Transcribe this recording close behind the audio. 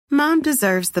Mom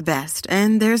deserves the best,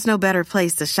 and there's no better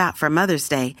place to shop for Mother's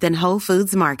Day than Whole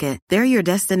Foods Market. They're your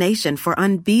destination for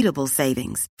unbeatable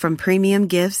savings, from premium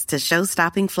gifts to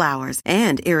show-stopping flowers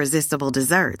and irresistible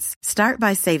desserts. Start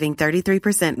by saving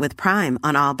 33% with Prime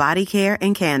on all body care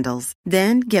and candles.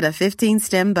 Then get a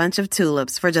 15-stem bunch of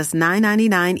tulips for just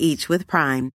 $9.99 each with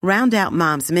Prime. Round out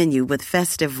Mom's menu with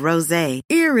festive rosé,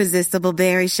 irresistible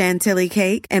berry chantilly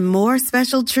cake, and more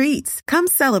special treats. Come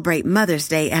celebrate Mother's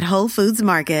Day at Whole Foods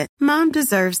Market. Mom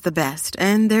deserves the best,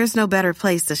 and there's no better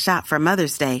place to shop for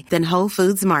Mother's Day than Whole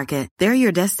Foods Market. They're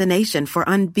your destination for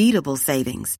unbeatable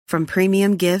savings, from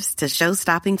premium gifts to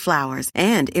show-stopping flowers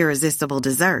and irresistible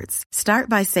desserts. Start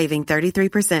by saving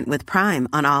 33% with Prime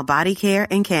on all body care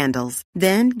and candles.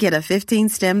 Then get a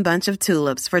 15-stem bunch of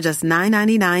tulips for just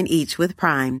 $9.99 each with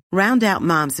Prime. Round out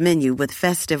Mom's menu with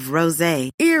festive rosé,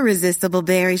 irresistible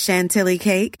berry chantilly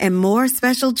cake, and more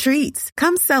special treats.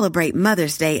 Come celebrate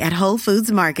Mother's Day at Whole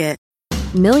Foods Market.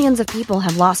 Millions of people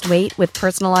have lost weight with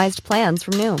personalized plans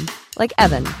from Noom. Like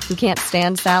Evan, who can't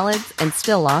stand salads and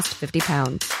still lost 50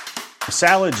 pounds.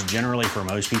 Salads generally for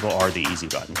most people are the easy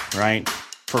button, right?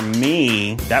 For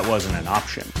me, that wasn't an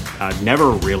option. I never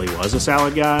really was a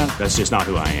salad guy. That's just not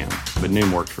who I am. But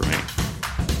Noom worked for me.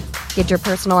 Get your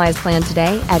personalized plan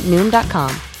today at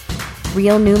Noom.com.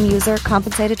 Real Noom user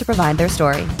compensated to provide their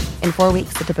story. In 4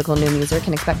 weeks, the typical Noom user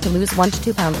can expect to lose 1 to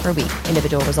 2 pounds per week.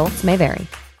 Individual results may vary.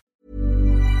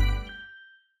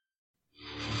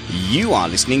 You are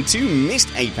listening to Missed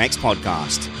Apex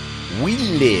Podcast. We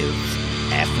live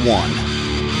F1.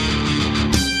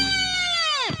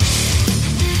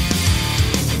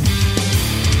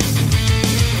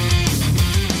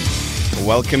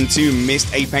 Welcome to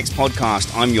Missed Apex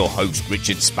Podcast. I'm your host,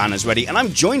 Richard Spannersready, and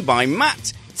I'm joined by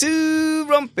Matt Two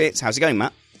Rumpets. How's it going,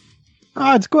 Matt?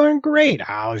 Oh, it's going great.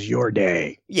 How's your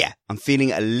day? Yeah, I'm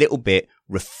feeling a little bit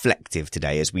reflective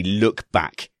today as we look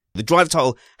back. The driver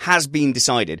title has been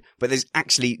decided, but there's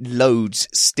actually loads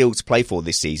still to play for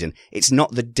this season. It's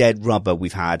not the dead rubber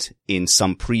we've had in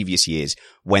some previous years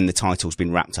when the title's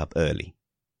been wrapped up early.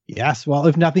 Yes, well,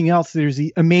 if nothing else, there's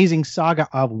the amazing saga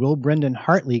of will Brendan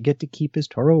Hartley get to keep his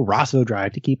Toro Rosso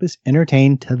drive to keep us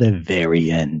entertained to the very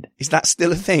end. Is that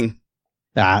still a thing?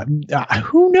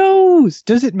 Who knows?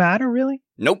 Does it matter, really?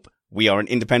 Nope. We are an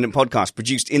independent podcast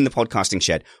produced in the podcasting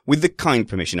shed with the kind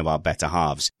permission of our better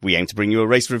halves. We aim to bring you a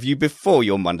race review before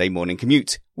your Monday morning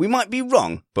commute. We might be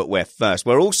wrong, but we're first.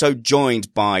 We're also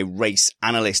joined by race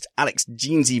analyst Alex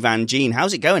Jeansy Van Gene.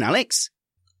 How's it going, Alex?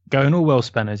 Going all well,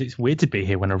 Spanners. It's weird to be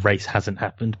here when a race hasn't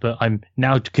happened, but I'm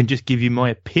now can just give you my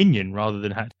opinion rather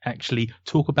than actually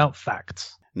talk about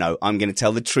facts. No, I'm going to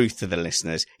tell the truth to the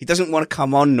listeners. He doesn't want to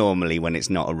come on normally when it's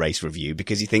not a race review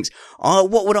because he thinks, oh,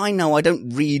 what would I know? I don't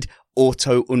read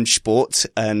Auto und Sport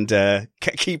and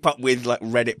keep up with like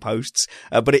Reddit posts.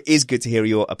 But it is good to hear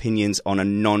your opinions on a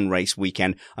non-race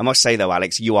weekend. I must say though,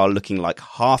 Alex, you are looking like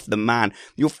half the man.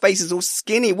 Your face is all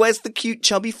skinny. Where's the cute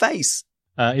chubby face?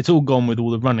 It's all gone with all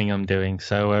the running I'm doing.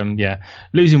 So, yeah,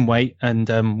 losing weight and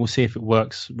we'll see if it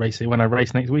works racing when I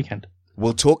race next weekend.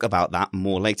 We'll talk about that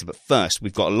more later, but first,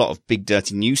 we've got a lot of big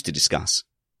dirty news to discuss.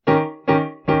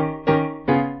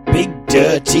 Big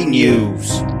dirty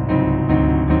news.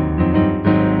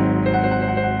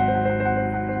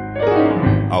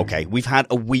 Okay, we've had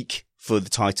a week for the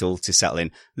title to settle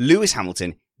in. Lewis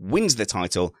Hamilton wins the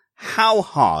title. How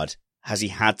hard has he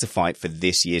had to fight for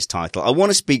this year's title? I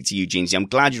want to speak to you, Jeansy. I'm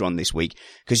glad you're on this week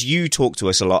because you talk to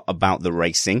us a lot about the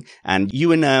racing, and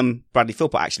you and Bradley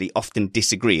Philpott actually often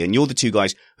disagree, and you're the two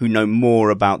guys who know more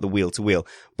about the wheel-to-wheel.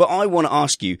 But I want to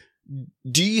ask you,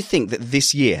 do you think that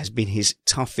this year has been his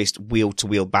toughest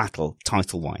wheel-to-wheel battle,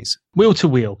 title-wise?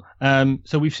 Wheel-to-wheel.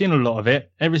 So we've seen a lot of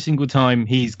it. Every single time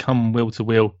he's come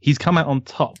wheel-to-wheel, he's come out on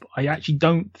top. I actually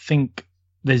don't think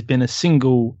there's been a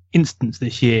single instance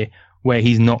this year where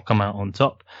he's not come out on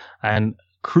top, and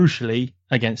crucially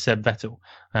against Seb Vettel.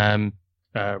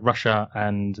 Russia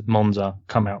and Monza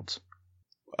come out.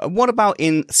 What about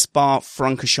in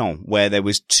Spa-Francorchamps, where there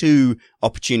was 2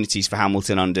 opportunities for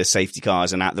Hamilton under safety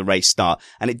cars and at the race start,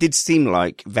 and it did seem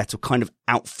like Vettel kind of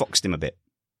outfoxed him a bit?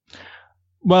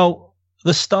 Well,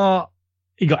 the start,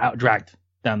 he got out-dragged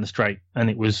down the straight, and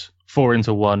it was 4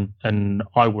 into 1, and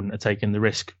I wouldn't have taken the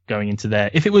risk going into there.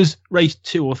 If it was race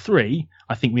 2 or 3,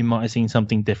 I think we might have seen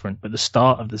something different. But the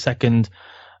start of the second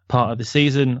part of the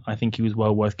season, I think he was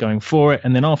well worth going for it.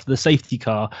 And then after the safety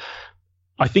car,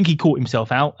 I think he caught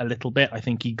himself out a little bit. I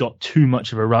think he got too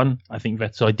much of a run. I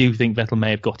do think Vettel may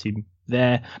have got him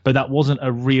there, but that wasn't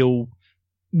a real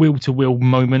wheel-to-wheel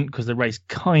moment because the race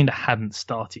kind of hadn't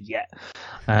started yet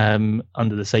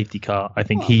under the safety car. I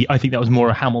think that was more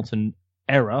a Hamilton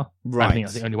error. Right. I think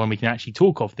that's the only one we can actually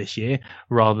talk of this year,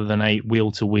 rather than a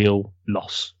wheel-to-wheel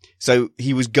loss. So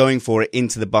he was going for it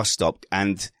into the bus stop,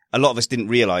 and a lot of us didn't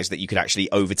realise that you could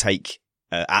actually overtake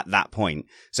at that point.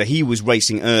 So he was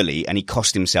racing early, and he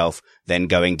cost himself then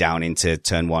going down into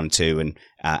turn 1, 2, and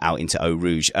out into Eau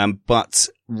Rouge. But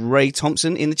Ray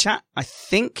Thompson in the chat, I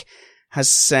think, has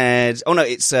said, oh no,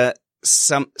 it's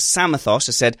Samathos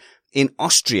has said, in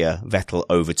Austria, Vettel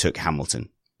overtook Hamilton.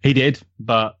 He did,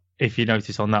 but if you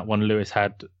notice on that one, Lewis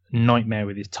had nightmare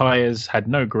with his tyres, had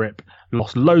no grip,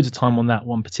 lost loads of time on that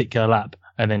one particular lap,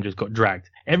 and then just got dragged.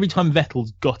 Every time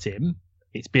Vettel's got him,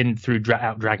 it's been through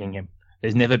out-dragging him.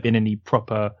 There's never been any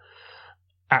proper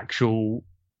actual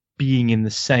being in the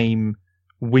same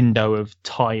window of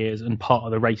tyres and part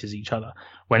of the race as each other.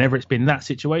 Whenever it's been that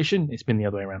situation, it's been the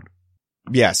other way around.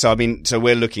 Yeah, so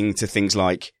we're looking to things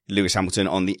like Lewis Hamilton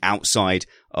on the outside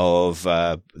of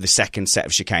the second set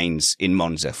of chicanes in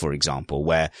Monza, for example,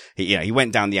 where he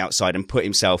went down the outside and put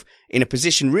himself in a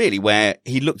position really where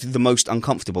he looked the most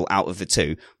uncomfortable out of the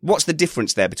two. What's the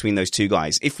difference there between those two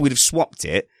guys? If we'd have swapped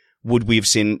it, would we have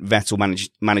seen Vettel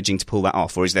managing to pull that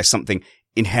off, or is there something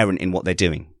inherent in what they're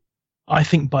doing? I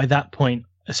think by that point,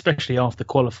 especially after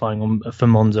qualifying for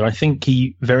Monza, I think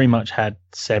he very much had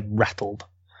Seb rattled.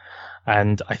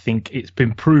 And I think it's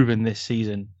been proven this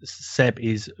season, Seb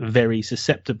is very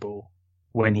susceptible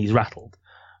when he's rattled.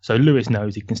 So Lewis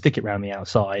knows he can stick it around the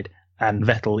outside, and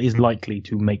Vettel is likely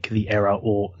to make the error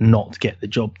or not get the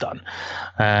job done.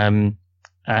 And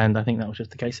I think that was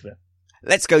just the case of it.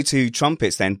 Let's go to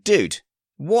trumpets then. Dude,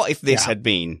 what if this had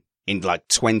been in like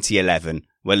 2011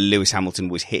 where Lewis Hamilton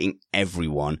was hitting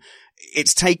everyone?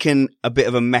 It's taken a bit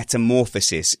of a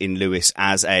metamorphosis in Lewis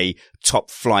as a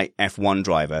top flight F1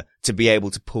 driver to be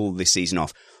able to pull this season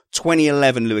off.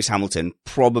 2011 Lewis Hamilton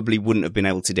probably wouldn't have been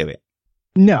able to do it.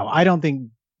 No, I don't think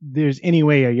there's any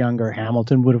way a younger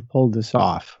Hamilton would have pulled this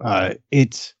off.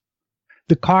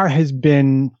 The car has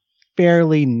been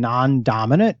fairly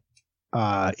non-dominant.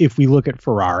 If we look at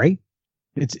Ferrari,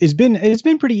 it's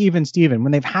been pretty even, Steven.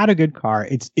 When they've had a good car,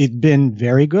 it's been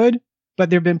very good. But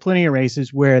there have been plenty of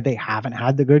races where they haven't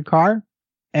had the good car,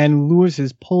 and Lewis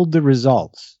has pulled the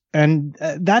results. And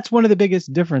that's one of the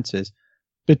biggest differences.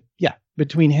 But yeah,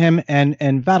 between him and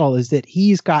Vettel is that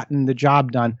he's gotten the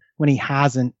job done when he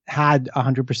hasn't had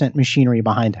 100% machinery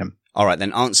behind him. All right,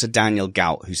 then answer Daniel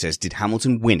Gout, who says, did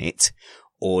Hamilton win it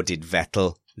or did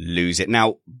Vettel lose it?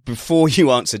 Now, before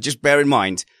you answer, just bear in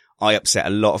mind, I upset a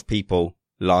lot of people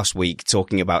last week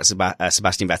talking about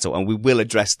Sebastian Vettel, and we will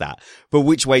address that. But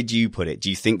which way do you put it? Do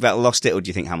you think Vettel lost it, or do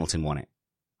you think Hamilton won it?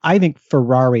 I think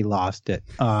Ferrari lost it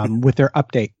with their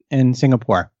update in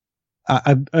Singapore.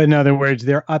 In other words,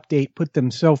 their update put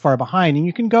them so far behind, and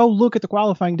you can go look at the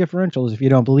qualifying differentials if you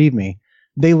don't believe me.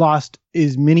 They lost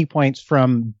as many points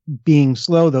from being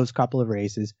slow those couple of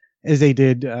races as they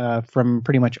did from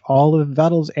pretty much all of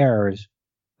Vettel's errors.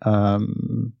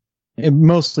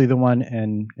 Mostly the one,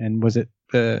 and was it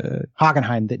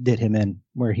Hockenheim that did him in,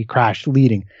 where he crashed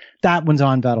leading. That one's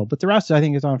on Vettel, but the rest I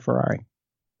think is on Ferrari.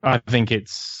 I think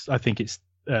it's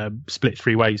split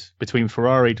three ways between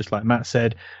Ferrari, just like Matt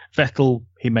said. Vettel,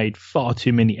 he made far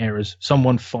too many errors.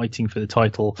 Someone fighting for the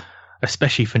title,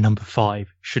 especially for number 5,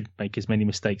 should make as many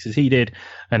mistakes as he did.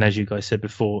 And as you guys said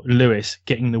before, Lewis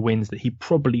getting the wins that he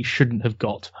probably shouldn't have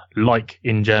got, like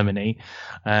in Germany,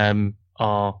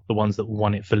 are the ones that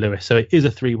won it for Lewis. So it is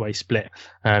a three-way split.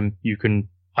 You can,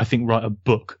 I think, write a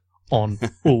book on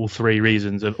all three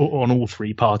reasons, on all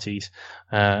three parties,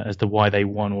 as to why they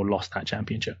won or lost that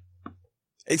championship.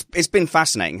 It's been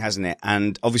fascinating, hasn't it?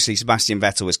 And obviously Sebastian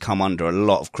Vettel has come under a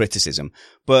lot of criticism,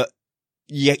 but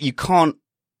yet you can't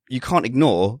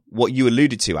ignore what you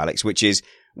alluded to, Alex, which is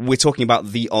we're talking about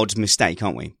the odd mistake,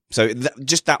 aren't we? So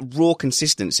just that raw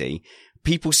consistency,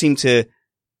 people seem to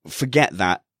forget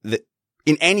that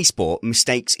in any sport,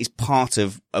 mistakes is part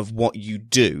of what you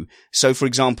do. So, for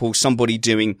example, somebody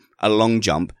doing a long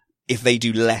jump, if they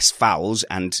do less fouls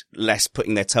and less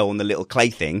putting their toe on the little clay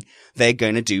thing, they're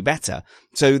going to do better.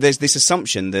 So there's this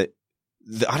assumption that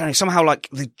I don't know, somehow like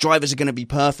the drivers are going to be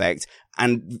perfect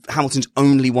and Hamilton's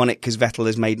only won it because Vettel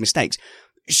has made mistakes.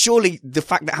 Surely the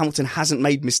fact that Hamilton hasn't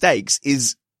made mistakes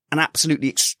is an absolutely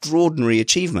extraordinary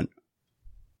achievement.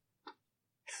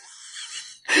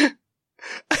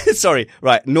 Sorry,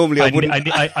 right. Normally I wouldn't.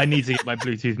 I need to get my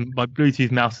Bluetooth. My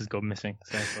Bluetooth mouse has gone missing.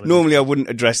 So normally I wouldn't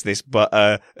address this,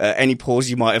 but any pause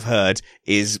you might have heard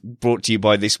is brought to you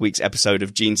by this week's episode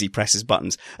of Jeansy Presses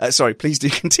Buttons. Sorry, please do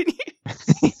continue.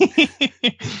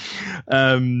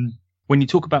 When you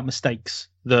talk about mistakes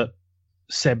that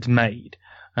Seb's made,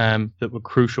 that were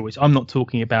crucial. I'm not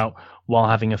talking about while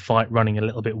having a fight, running a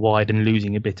little bit wide and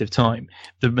losing a bit of time.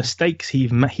 The mistakes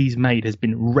he's made has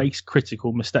been race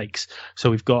critical mistakes. So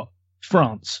we've got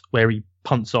France, where he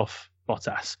punts off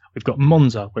Bottas. We've got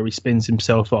Monza, where he spins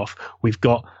himself off. We've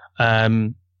got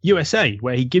USA,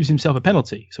 where he gives himself a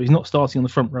penalty. So he's not starting on the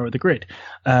front row of the grid.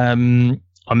 I'm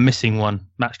missing one.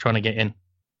 Matt's trying to get in.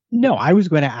 No, I was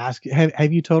going to ask,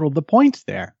 have you totaled the points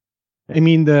there? I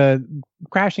mean, the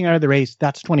crashing out of the race,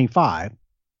 that's 25.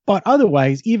 But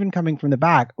otherwise, even coming from the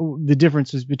back, the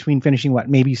differences between finishing,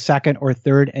 maybe second or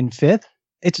third and fifth,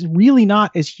 it's really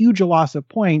not as huge a loss of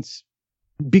points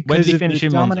because of the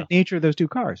dominant nature of those two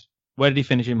cars. Where did he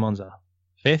finish in Monza?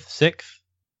 Fifth, sixth?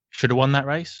 Should have won that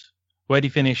race. Where did he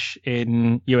finish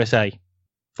in USA?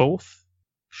 Fourth?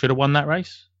 Should have won that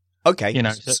race. Okay.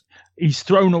 So he's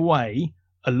thrown away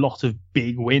a lot of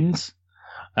big wins.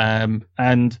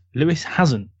 And Lewis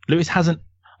hasn't,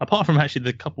 apart from actually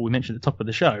the couple we mentioned at the top of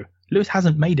the show, Lewis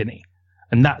hasn't made any.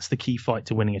 And that's the key fight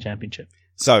to winning a championship.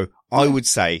 So I would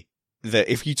say that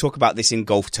if you talk about this in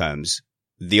golf terms,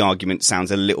 the argument sounds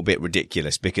a little bit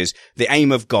ridiculous because the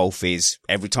aim of golf is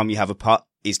every time you have a putt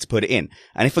is to put it in.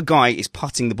 And if a guy is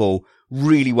putting the ball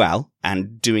really well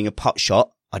and doing a putt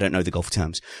shot, I don't know the golf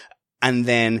terms, and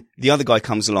then the other guy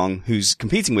comes along who's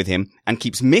competing with him and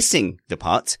keeps missing the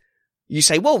putt, you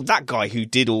say, well, that guy who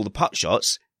did all the putt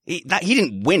shots, he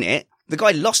didn't win it. The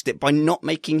guy lost it by not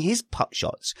making his putt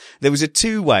shots. There was a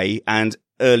 2-way and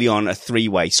early on a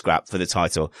 3-way scrap for the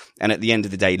title. And at the end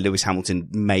of the day, Lewis Hamilton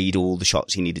made all the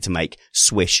shots he needed to make.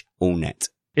 Swish, all net.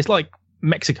 It's like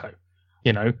Mexico.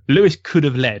 Lewis could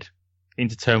have led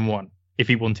into turn 1 if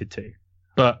he wanted to,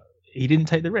 but he didn't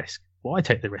take the risk. Why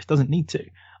take the risk? Doesn't need to.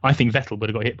 I think Vettel would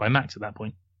have got hit by Max at that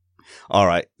point. All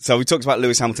right. So we talked about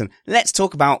Lewis Hamilton. Let's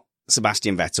talk about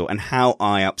Sebastian Vettel and how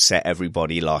I upset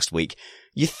everybody last week.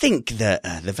 You think that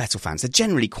the Vettel fans are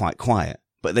generally quite quiet,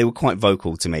 but they were quite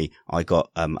vocal to me. I got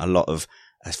a lot of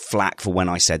flack for when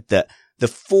I said that the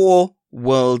 4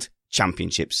 world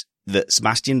championships that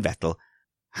Sebastian Vettel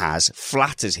has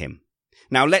flatters him.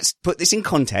 Now let's put this in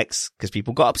context because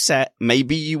people got upset.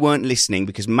 Maybe you weren't listening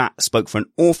because Matt spoke for an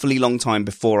awfully long time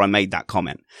before I made that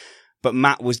comment. But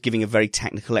Matt was giving a very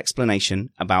technical explanation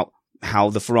about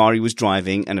how the Ferrari was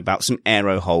driving and about some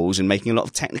aero holes and making a lot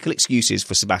of technical excuses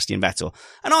for Sebastian Vettel.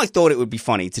 And I thought it would be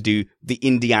funny to do the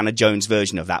Indiana Jones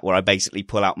version of that, where I basically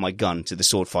pull out my gun to the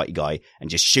sword fighter guy and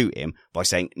just shoot him by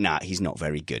saying, nah, he's not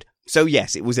very good. So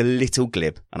yes, it was a little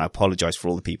glib, and I apologize for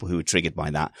all the people who were triggered by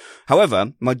that.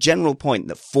 However, my general point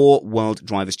that 4 World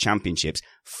Drivers' Championships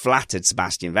flattered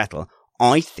Sebastian Vettel,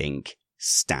 I think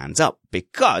stands up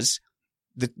because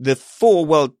the 4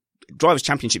 World Drivers'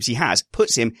 Championships he has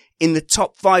puts him in the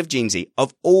top 5, Jeansy,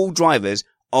 of all drivers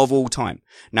of all time.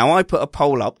 Now, I put a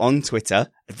poll up on Twitter,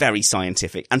 very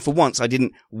scientific, and for once I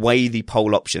didn't weigh the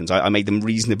poll options. I made them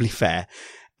reasonably fair,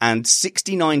 and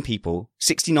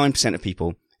 69% of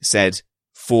people said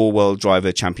 4 World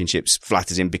Driver Championships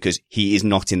flatters him because he is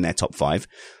not in their top 5.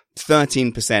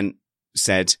 13%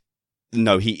 said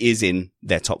no, he is in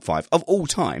their top 5 of all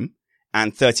time,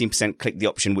 and 13% clicked the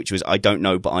option which was I don't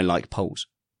know, but I like polls.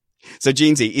 So,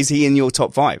 Jeansy, is he in your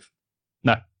top 5?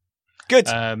 No. Good.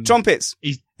 Trumpets.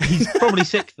 He's probably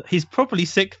sick. He's probably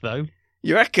sick, though.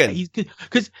 You reckon? He's good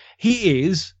because he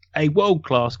is a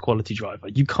world-class quality driver.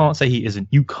 You can't say he isn't.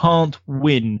 You can't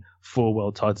win 4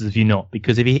 world titles if you're not,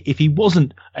 because if he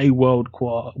wasn't a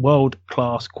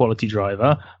world-class quality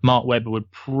driver, Mark Webber would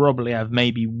probably have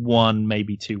maybe 1,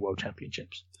 maybe 2 world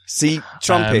championships. See,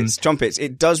 trumpets,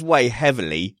 it does weigh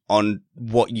heavily on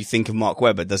what you think of Mark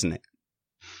Webber, doesn't it?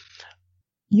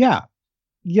 Yeah,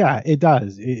 it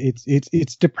does.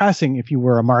 It's depressing if you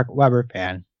were a Mark Webber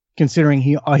fan, considering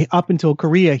he up until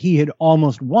Korea he had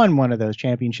almost won one of those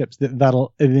championships that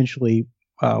Vettel eventually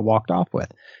walked off with.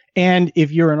 And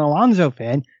if you're an Alonso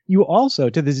fan, you also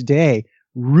to this day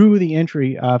rue the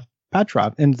entry of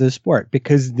Petrov into the sport,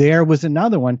 because there was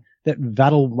another one that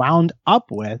Vettel wound up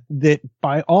with that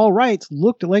by all rights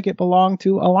looked like it belonged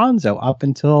to Alonso up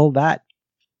until that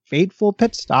fateful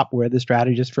pit stop where the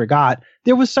strategist forgot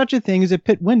there was such a thing as a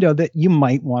pit window that you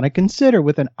might want to consider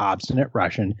with an obstinate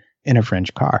Russian in a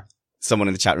French car. Someone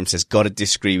in the chat room says, gotta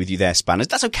disagree with you there, Spanners.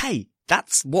 That's okay.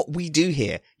 That's what we do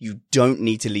here. You don't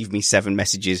need to leave me 7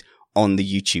 messages on the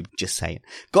YouTube. Just saying.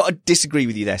 Gotta disagree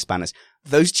with you there, Spanners.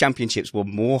 Those championships were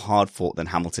more hard fought than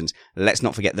Hamilton's. Let's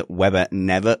not forget that Webber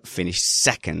never finished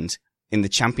second in the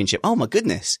championship. Oh my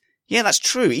goodness. Yeah, that's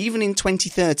true. Even in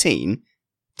 2013,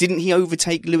 didn't he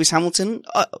overtake Lewis Hamilton?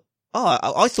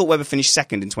 I thought Webber finished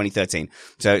second in 2013.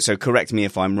 So correct me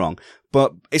if I'm wrong.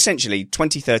 But essentially,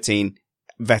 2013,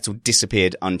 Vettel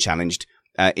disappeared unchallenged.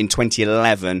 In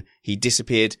 2011, he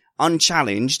disappeared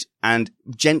unchallenged, and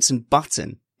Jenson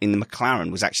Button in the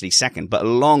McLaren was actually second, but a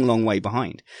long, long way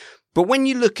behind. But when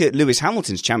you look at Lewis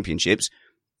Hamilton's championships,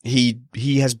 he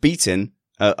has beaten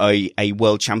a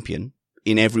world champion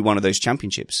in every one of those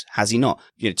championships, has he not?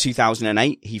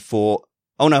 2008, he fought.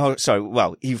 Oh no, sorry.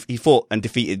 Well, he fought and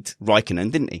defeated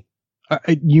Raikkonen, didn't he?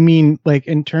 You mean like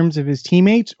in terms of his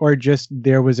teammates, or just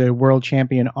there was a world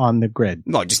champion on the grid?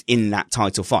 No, just in that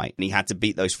title fight. And he had to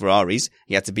beat those Ferraris.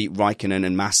 He had to beat Raikkonen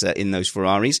and Massa in those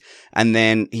Ferraris. And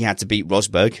then he had to beat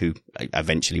Rosberg, who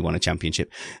eventually won a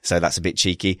championship. So that's a bit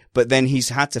cheeky. But then he's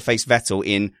had to face Vettel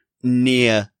in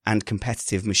near and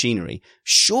competitive machinery.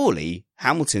 Surely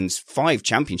Hamilton's 5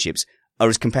 championships are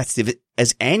as competitive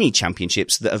as any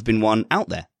championships that have been won out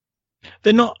there.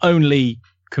 They're not only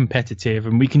competitive,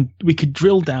 and we could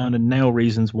drill down and nail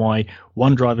reasons why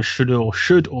one driver should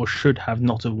have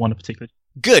not have won a particular.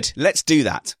 Good, let's do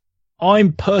that.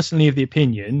 I'm personally of the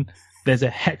opinion there's a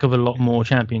heck of a lot more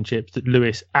championships that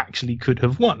Lewis actually could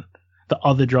have won, that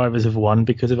other drivers have won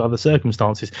because of other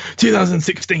circumstances.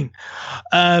 2016,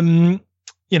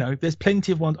 there's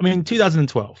plenty of ones. I mean,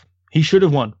 2012, he should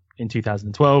have won. In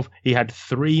 2012, he had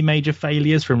 3 major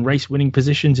failures from race-winning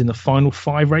positions in the final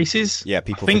 5 races. Yeah,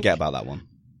 people forget about that one.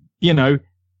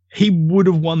 He would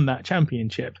have won that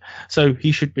championship. So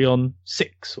he should be on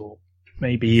 6 or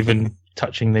maybe even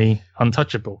touching the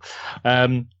untouchable.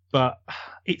 But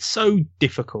it's so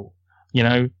difficult.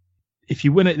 If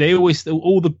you win it,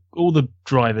 all the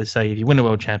drivers say if you win a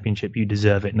world championship, you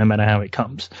deserve it, no matter how it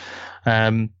comes.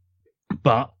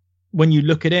 But when you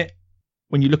look at it,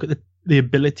 when you look at the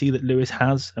ability that Lewis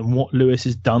has and what Lewis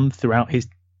has done throughout his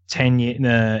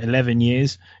 11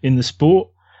 years in the sport,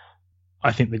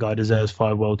 I think the guy deserves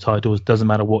 5 world titles. Doesn't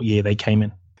matter what year they came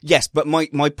in. Yes, but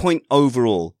my point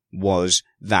overall was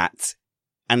that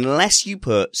unless you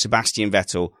put Sebastian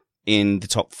Vettel in the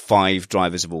top 5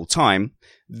 drivers of all time,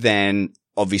 then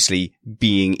obviously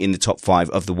being in the top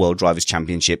 5 of the World Drivers'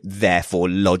 Championship therefore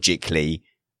logically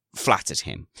flatters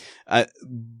him.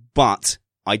 But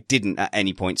I didn't at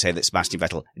any point say that Sebastian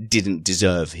Vettel didn't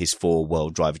deserve his 4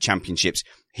 World Driver Championships.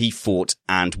 He fought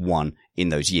and won in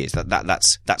those years.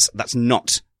 That's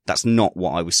not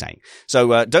what I was saying.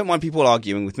 So don't mind people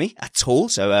arguing with me at all.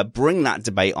 So bring that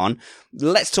debate on.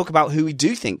 Let's talk about who we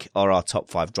do think are our top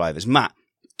 5 drivers. Matt,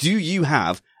 do you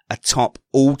have a top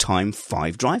all-time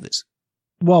 5 drivers?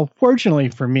 Well, fortunately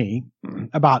for me,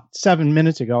 about 7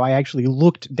 minutes ago, I actually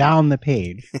looked down the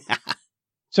page.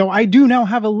 So I do now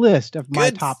have a list of my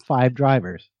top 5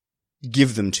 drivers.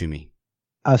 Give them to me.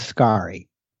 Ascari.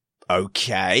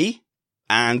 Okay.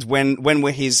 And when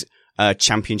were his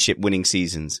championship winning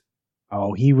seasons?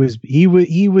 Oh, he was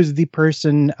the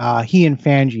person, he and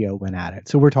Fangio went at it.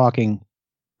 So we're talking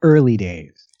early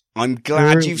days. I'm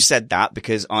glad you've said that,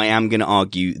 because I am going to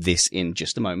argue this in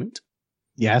just a moment.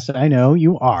 Yes, I know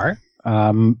you are.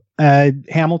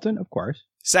 Hamilton, of course.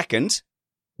 Second.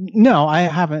 No, I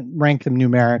haven't ranked them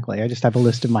numerically. I just have a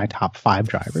list of my top 5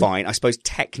 drivers. Fine. I suppose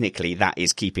technically that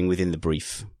is keeping within the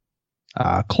brief.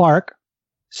 Clark,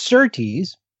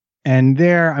 Surtees, and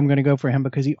there I'm going to go for him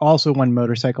because he also won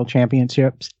motorcycle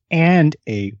championships and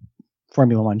a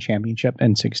Formula One championship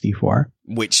in '64.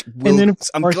 Which will,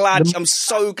 I'm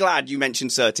so glad you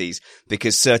mentioned Surtees,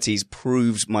 because Surtees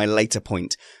proves my later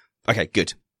point. Okay,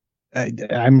 good.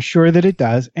 I'm sure that it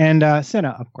does. And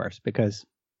Senna, of course, because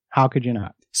how could you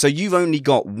not? So you've only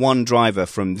got 1 driver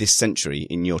from this century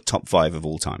in your top 5 of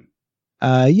all time?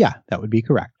 Yeah, that would be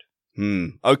correct.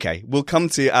 Okay, we'll come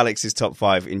to Alex's top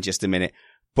 5 in just a minute,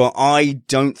 but I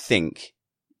don't think...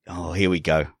 Oh, here we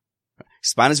go.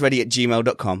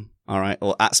 spannersready@gmail.com, all right,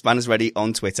 or at spannersready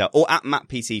on Twitter, or at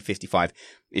mattpt55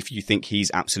 if you think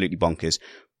he's absolutely bonkers.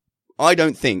 I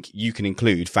don't think you can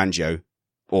include Fangio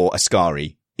or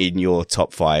Ascari in your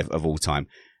top 5 of all time.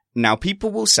 Now,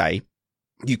 people will say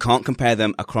you can't compare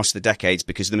them across the decades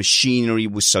because the machinery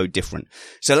was so different.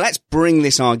 So let's bring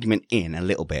this argument in a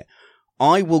little bit.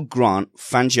 I will grant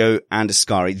Fangio and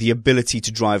Ascari the ability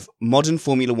to drive modern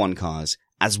Formula One cars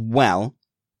as well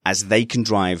as they can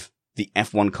drive the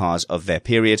F1 cars of their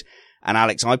period. And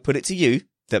Alex, I put it to you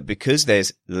that because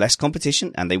there's less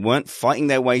competition and they weren't fighting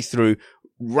their way through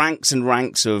ranks and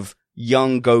ranks of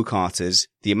young go-karters,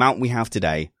 the amount we have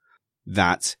today,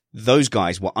 that those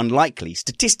guys were unlikely,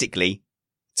 statistically,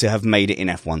 to have made it in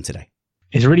F1 today.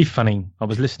 It's really funny. I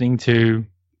was listening to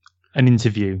an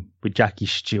interview with Jackie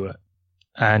Stewart,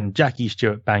 and Jackie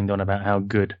Stewart banged on about how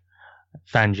good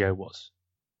Fangio was.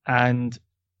 And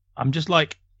I'm just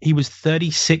like, he was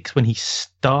 36 when he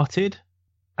started,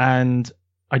 and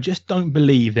I just don't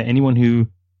believe that anyone who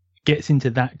gets into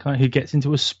that kind, who gets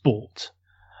into a sport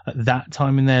at that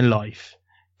time in their life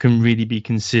can really be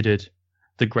considered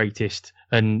the greatest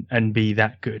and be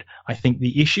that good. I think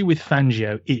the issue with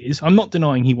Fangio is, I'm not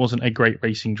denying he wasn't a great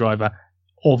racing driver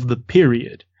of the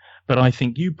period, but I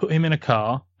think you put him in a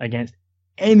car against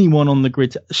anyone on the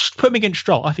grid, put him against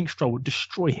Stroll, I think Stroll would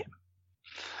destroy him.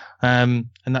 And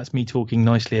that's me talking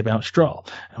nicely about Stroll,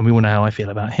 and we all know how I feel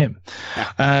about him.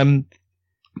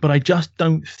 But I just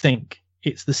don't think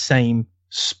it's the same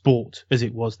sport as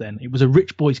it was then. It was a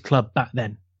rich boys club back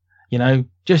then,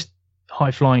 just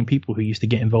high-flying people who used to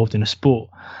get involved in a sport.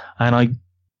 And I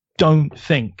don't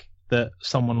think that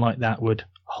someone like that would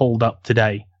hold up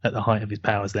today at the height of his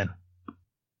powers then.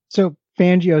 So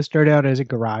Fangio started out as a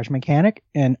garage mechanic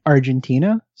in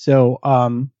Argentina. So,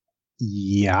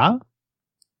 yeah,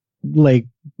 like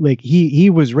he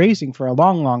was racing for a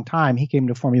long, long time. He came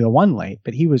to Formula One late,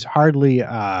 but he was hardly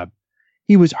a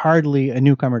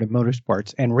newcomer to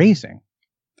motorsports and racing.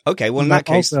 Okay, well, in that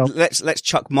case, let's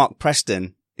chuck Mark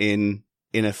Preston in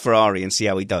a Ferrari and see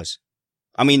how he does.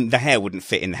 I mean, the hair wouldn't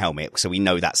fit in the helmet, so we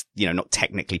know that's, not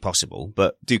technically possible,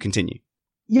 but do continue.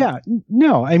 Yeah,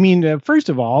 no, I mean, first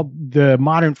of all, the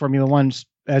modern Formula One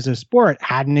as a sport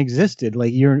hadn't existed.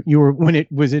 Like you were when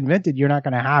it was invented, you're not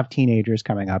going to have teenagers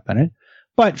coming up in it.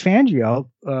 But Fangio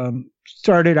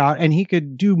started out, and he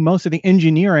could do most of the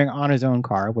engineering on his own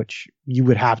car, which you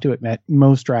would have to admit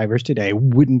most drivers today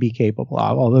wouldn't be capable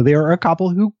of, although there are a couple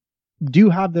who do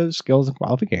have those skills and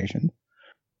qualifications.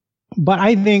 But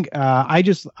I think I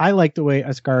like the way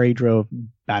Ascari drove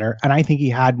better, and I think he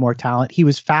had more talent. He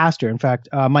was faster. In fact,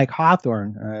 Mike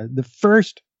Hawthorne, the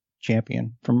first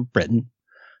champion from Britain,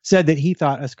 said that he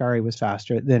thought Ascari was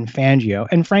faster than Fangio.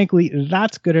 And frankly,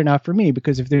 that's good enough for me,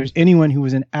 because if there's anyone who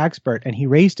was an expert and he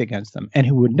raced against them and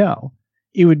who would know,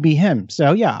 it would be him.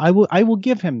 So yeah, I will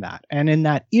give him that. And in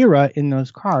that era, in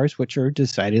those cars, which are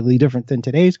decidedly different than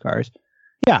today's cars,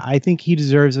 yeah, I think he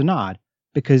deserves a nod,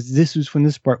 because this was when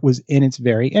the sport was in its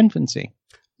very infancy.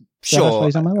 So sure. That's why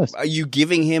he's on my list. Are you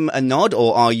giving him a nod,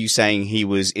 or are you saying he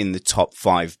was in the top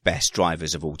 5 best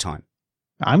drivers of all time?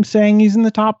 I'm saying he's in the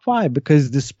top 5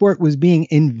 because the sport was being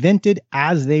invented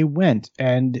as they went.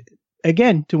 And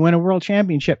again, to win a world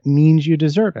championship means you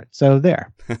deserve it. So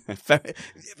there.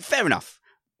 Fair enough.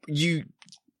 You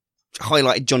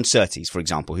highlighted John Surtees, for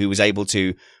example, who was able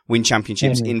to win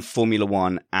championships in Formula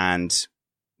One and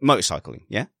motorcycling.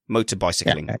 Yeah? Motor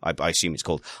bicycling, yeah. I assume it's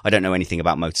called. I don't know anything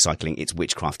about motorcycling. It's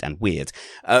witchcraft and weird.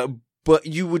 But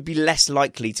you would be less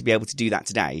likely to be able to do that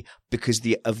today because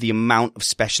of the amount of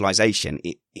specialization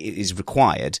that is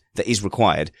required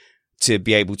to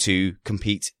be able to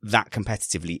compete that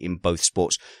competitively in both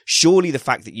sports. Surely the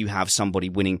fact that you have somebody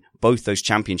winning both those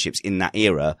championships in that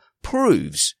era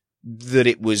proves that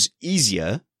it was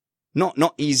easier,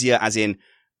 not easier as in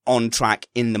on track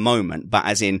in the moment, but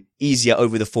as in easier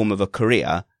over the form of a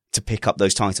career to pick up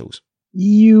those titles.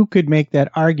 You could make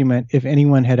that argument if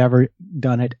anyone had ever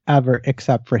done it ever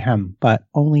except for him, but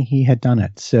only he had done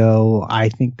it. So I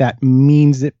think that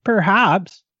means that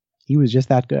perhaps he was just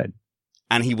that good.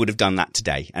 And he would have done that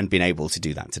today and been able to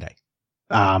do that today.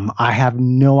 I have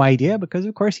no idea because,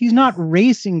 of course, he's not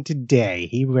racing today.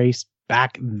 He raced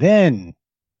back then.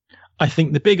 I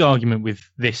think the big argument with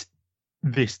this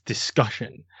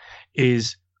discussion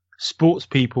is sports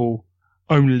people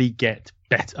only get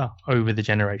better over the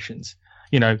generations.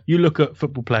 You look at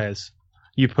football players,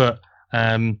 you put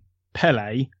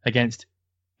Pele against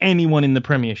anyone in the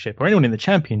Premiership or anyone in the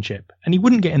Championship, and he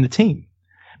wouldn't get in the team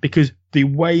because the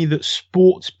way that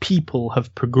sports people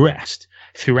have progressed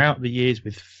throughout the years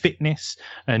with fitness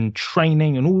and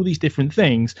training and all these different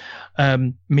things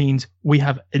means we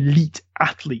have elite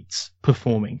athletes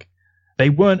performing. They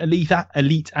weren't elite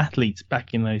athletes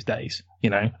back in those days.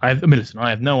 I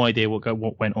have no idea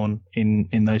what went on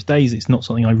in those days. It's not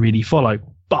something I really follow,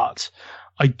 but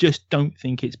I just don't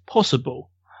think it's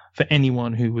possible for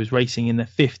anyone who was racing in the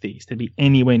 50s to be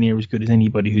anywhere near as good as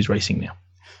anybody who's racing now.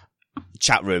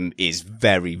 Chat room is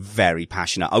very, very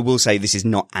passionate. I will say this is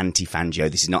not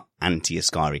anti-Fangio. This is not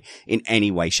anti-Ascari in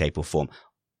any way, shape or form.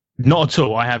 Not at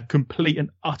all. I have complete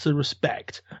and utter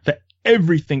respect for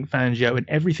everything Fangio and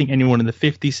everything anyone in the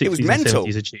 50s, 60s, and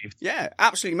 70s achieved. Yeah,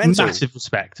 absolutely mental. Massive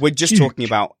respect. We're just talking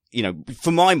about,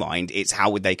 for my mind, it's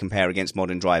how would they compare against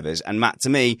modern drivers. And Matt, to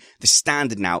me, the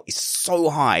standard now is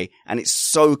so high and it's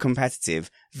so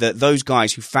competitive that those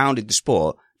guys who founded the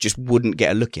sport just wouldn't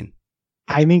get a look in.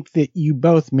 I think that you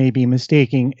both may be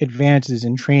mistaking advances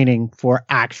in training for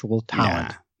actual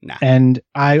talent. Nah. And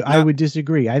I would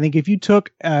disagree. I think if you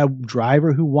took a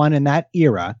driver who won in that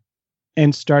era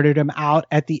and started them out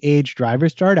at the age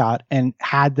drivers start out and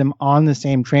had them on the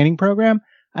same training program,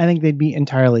 I think they'd be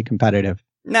entirely competitive.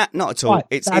 Nah, not at all. But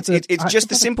It's just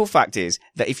the simple fact is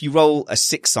that if you roll a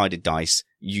 6-sided dice,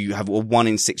 you have a 1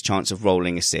 in 6 chance of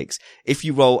rolling a 6. If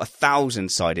you roll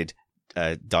 1,000-sided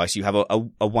dice, you have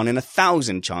a 1 in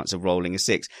 1,000 chance of rolling a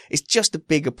 6. It's just a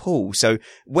bigger pool. So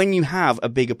when you have a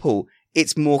bigger pool,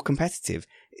 it's more competitive.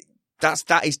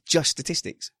 That is just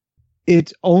statistics.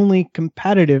 It's only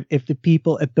competitive if the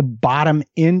people at the bottom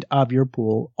end of your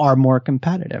pool are more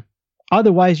competitive.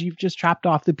 Otherwise, you've just chopped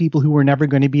off the people who were never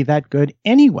going to be that good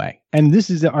anyway. And this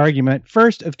is the argument,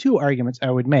 first of 2 arguments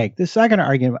I would make. The second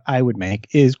argument I would make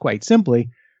is quite simply,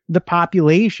 the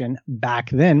population back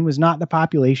then was not the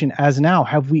population as now.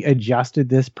 Have we adjusted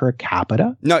this per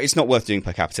capita? No, it's not worth doing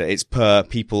per capita. It's per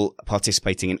people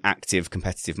participating in active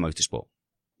competitive motorsport.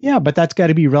 Yeah, but that's got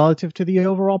to be relative to the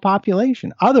overall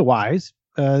population. Otherwise,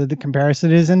 the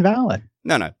comparison is invalid.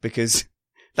 No, because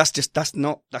that's just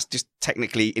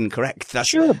technically incorrect. That's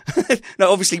sure.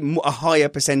 No, obviously a higher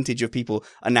percentage of people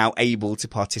are now able to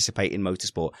participate in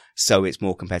motorsport, so it's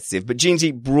more competitive. But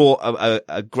Jeansy brought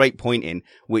a great point in,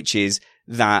 which is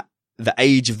that the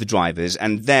age of the drivers,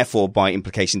 and therefore by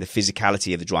implication the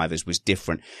physicality of the drivers, was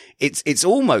different. It's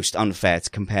almost unfair to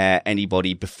compare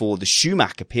anybody before the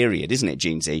Schumacher period, isn't it,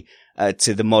 Jeansy,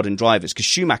 to the modern drivers? Because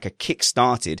Schumacher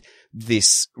kick-started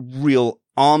this real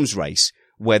arms race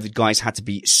where the guys had to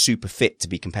be super fit to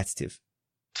be competitive.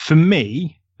 For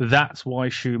me, that's why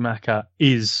Schumacher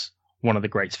is one of the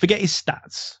greats. Forget his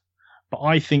stats. But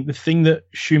I think the thing that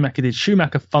Schumacher did,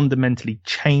 Schumacher fundamentally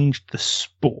changed the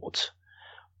sport.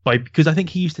 Because I think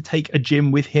he used to take a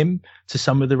gym with him to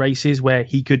some of the races where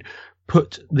he could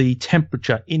put the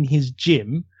temperature in his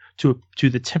gym to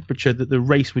the temperature that the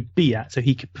race would be at, so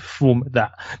he could perform at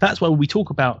that. That's why we talk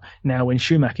about now when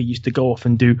Schumacher used to go off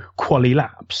and do quali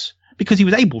laps, because he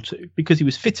was able to, because he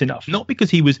was fit enough, not because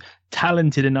he was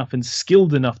talented enough and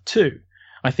skilled enough to.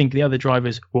 I think the other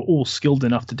drivers were all skilled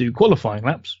enough to do qualifying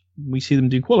laps. We see them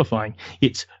do qualifying.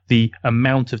 It's the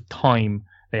amount of time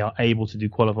they are able to do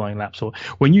qualifying laps. Or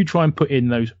when you try and put in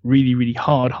those really, really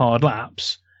hard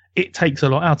laps, it takes a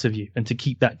lot out of you. And to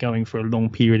keep that going for a long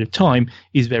period of time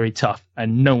is very tough.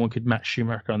 And no one could match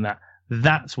Schumacher on that.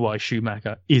 That's why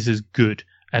Schumacher is as good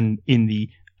and in the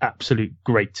absolute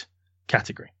great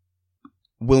category.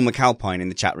 Will McAlpine in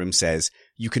the chat room says,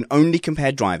 you can only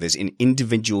compare drivers in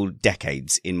individual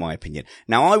decades, in my opinion.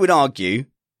 Now, I would argue,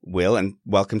 Will, and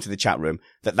welcome to the chat room,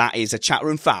 that is a chat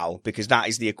room foul, because that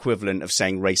is the equivalent of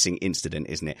saying racing incident,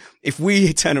 isn't it? If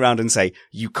we turn around and say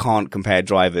you can't compare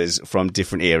drivers from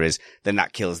different eras, then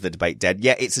that kills the debate dead.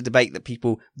 Yeah, it's a debate that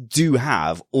people do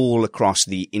have all across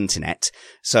the internet.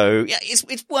 So yeah,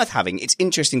 it's worth having. It's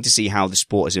interesting to see how the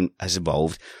sport has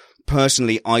evolved.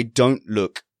 Personally, I don't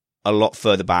look a lot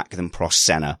further back than Prost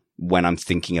Senna when I'm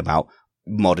thinking about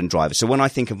modern drivers. So when I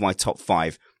think of my top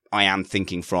 5, I am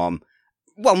thinking from,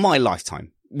 well, my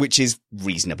lifetime, which is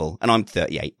reasonable. And I'm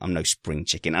 38. I'm no spring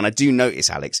chicken. And I do notice,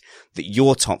 Alex, that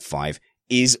your top 5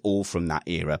 is all from that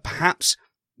era. Perhaps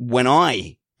when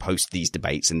I post these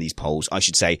debates and these polls, I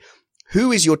should say,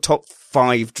 who is your top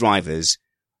 5 drivers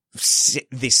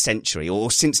this century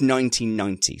or since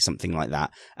 1990, something like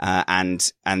that.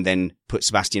 And then put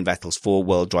Sebastian Vettel's 4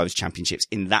 World Drivers' Championships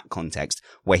in that context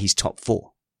where he's top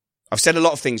 4. I've said a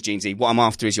lot of things, Jeansy. What I'm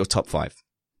after is your top 5.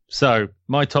 So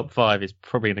my top 5 is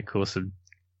probably going to cause some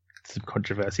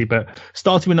controversy, but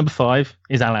starting with number 5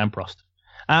 is Alain Prost.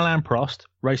 Alain Prost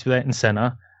raced with Ayrton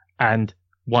Senna and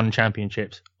won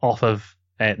championships off of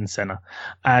Ayrton Senna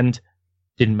and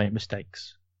didn't make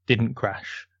mistakes, didn't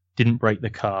crash, didn't break the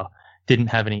car, didn't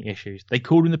have any issues. They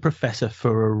called him the professor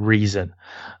for a reason.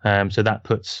 So that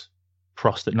puts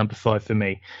Prost at number 5 for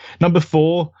me. Number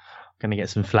 4, I'm going to get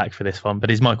some flack for this one, but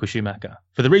is Michael Schumacher.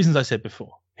 For the reasons I said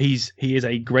before. He is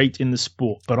a great in the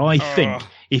sport, but I think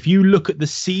if you look at the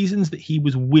seasons that he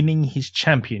was winning his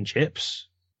championships,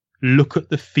 look at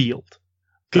the field.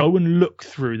 Go and look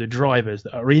through the drivers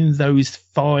that are in those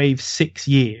 5-6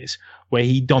 years where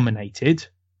he dominated.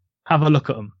 Have a look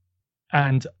at them.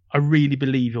 And I really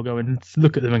believe you'll go and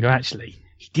look at them and go, actually,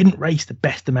 he didn't race the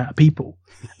best amount of people.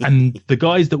 And the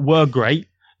guys that were great,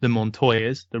 the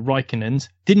Montoyas, the Raikkonens,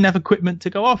 didn't have equipment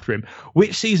to go after him.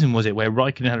 Which season was it where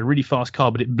Raikkonen had a really fast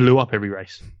car, but it blew up every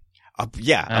race?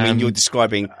 Yeah, I mean, you're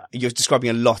describing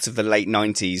a lot of the late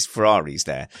 90s Ferraris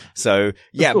there. So,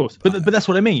 yeah. Of course, but that's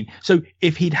what I mean. So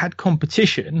if he'd had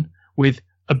competition with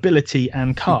ability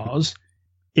and cars,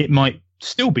 it might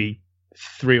still be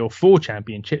 3 or 4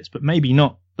 championships, but maybe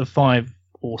not the 5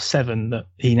 or 7 that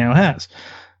he now has.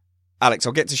 Alex,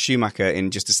 I'll get to Schumacher in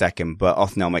just a second, but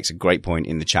Othniel makes a great point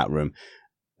in the chat room.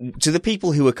 To the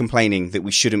people who are complaining that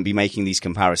we shouldn't be making these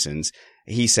comparisons,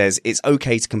 he says it's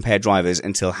okay to compare drivers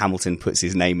until Hamilton puts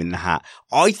his name in the hat.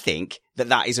 I think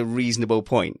that is a reasonable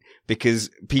point, because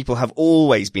people have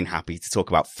always been happy to talk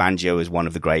about Fangio as one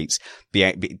of the greats,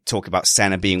 talk about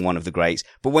Senna being one of the greats.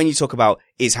 But when you talk about,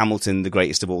 is Hamilton the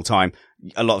greatest of all time,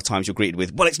 a lot of times you're greeted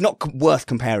with, well, it's not worth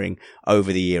comparing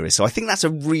over the eras. So I think that's a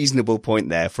reasonable point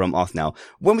there from Arthnell.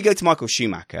 When we go to Michael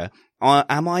Schumacher,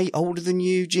 am I older than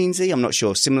you, Jeansy? I'm not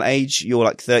sure. Similar age. You're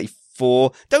like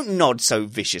 34. Don't nod so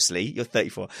viciously. You're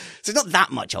 34. So it's not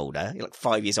that much older. You're like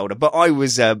 5 years older. But I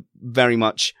was very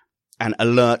much an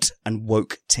alert and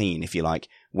woke teen, if you like,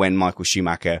 when Michael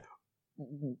Schumacher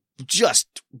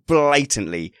just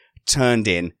blatantly turned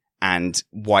in and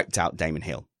wiped out Damon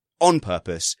Hill on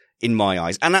purpose, in my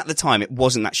eyes. And at the time, it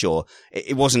wasn't that sure.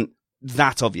 It wasn't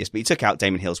that obvious, but he took out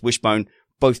Damon Hill's wishbone.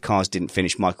 Both cars didn't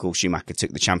finish. Michael Schumacher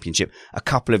took the championship. A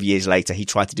couple of years later, he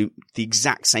tried to do the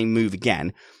exact same move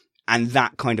again. And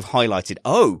that kind of highlighted,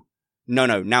 oh,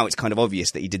 no, now it's kind of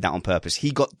obvious that he did that on purpose. He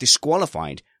got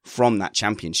disqualified from that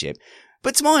championship.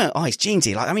 But to my eyes,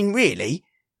 Jeansy, really,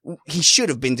 he should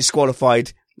have been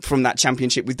disqualified from that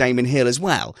championship with Damon Hill as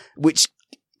well, which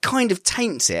kind of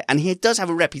taints it. And he does have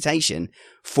a reputation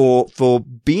for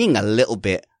being a little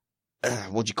bit,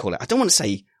 what do you call it? I don't want to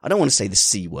say the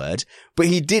C word, but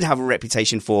he did have a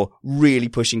reputation for really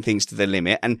pushing things to the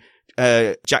limit. And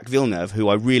Jacques Villeneuve, who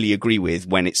I really agree with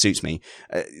when it suits me,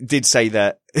 did say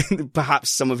that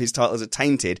perhaps some of his titles are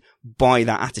tainted by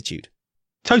that attitude.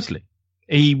 Totally.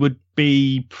 He would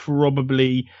be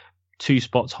probably 2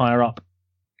 spots higher up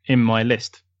in my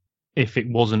list if it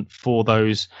wasn't for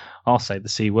those, I'll say the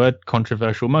C word,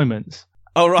 controversial moments.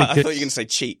 Oh, right. Because... I thought you were going to say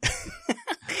cheat.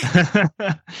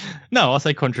 No, I'll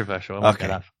say controversial. I won't okay.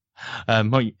 Get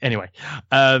that. Anyway.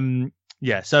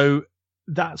 Yeah, so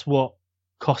that's what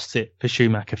costs it for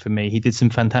Schumacher for me. He did some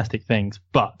fantastic things,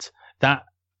 but that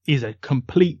is a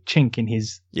complete chink in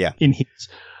his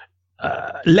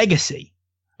legacy,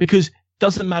 because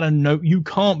doesn't matter. No, you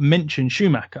can't mention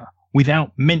Schumacher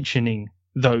without mentioning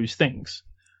those things.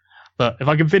 But if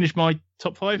I can finish my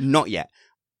top 5, not yet.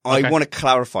 Okay. I want to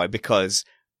clarify, because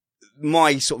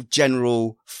my sort of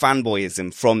general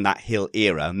fanboyism from that Hill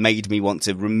era made me want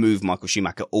to remove Michael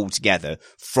Schumacher altogether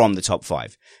from the top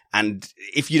 5. And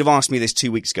if you'd have asked me this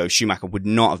 2 weeks ago, Schumacher would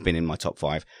not have been in my top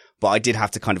 5. But I did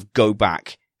have to kind of go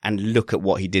back and look at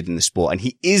what he did in the sport. And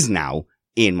he is now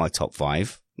in my top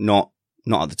 5, not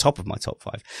at the top of my top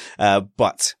 5.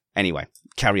 But anyway,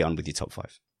 carry on with your top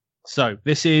 5. So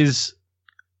this is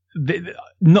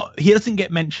he doesn't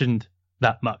get mentioned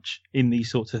that much in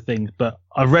these sorts of things, but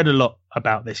I've read a lot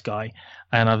about this guy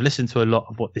and I've listened to a lot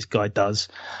of what this guy does.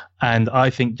 And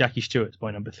I think Jackie Stewart's my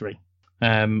number 3.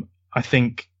 I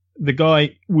think the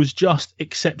guy was just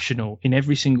exceptional in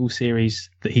every single series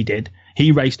that he did.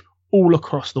 He raced all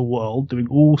across the world, doing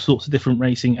all sorts of different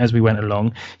racing as we went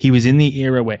along. He was in the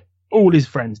era where all his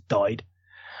friends died.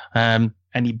 And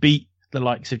he beat the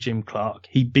likes of Jim Clark.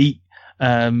 He beat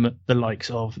the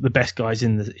likes of the best guys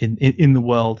in the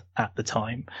world at the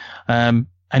time. And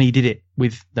he did it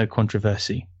with no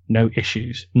controversy, no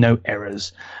issues, no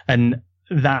errors. And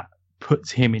that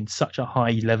puts him in such a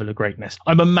high level of greatness.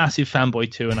 I'm a massive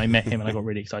fanboy too, and I met him and I got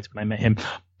really excited when I met him.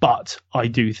 But I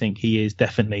do think he is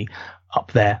definitely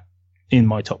up there in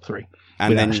my top 3.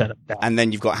 And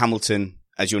then you've got Hamilton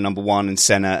as your number 1 and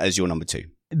Senna as your number 2.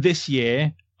 This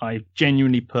year, I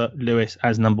genuinely put Lewis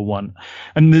as number 1.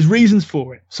 And there's reasons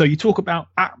for it. So you talk about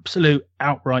absolute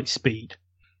outright speed.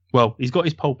 Well, he's got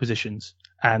his pole positions,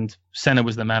 and Senna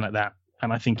was the man at that.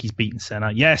 And I think he's beaten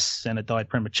Senna. Yes, Senna died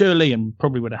prematurely and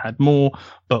probably would have had more,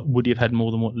 but would he have had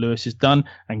more than what Lewis has done?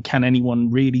 And can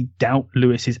anyone really doubt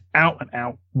Lewis's out and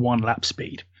out 1 lap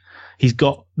speed? He's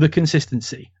got the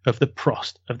consistency of the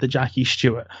Prost, of the Jackie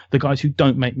Stewart, the guys who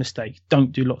don't make mistakes,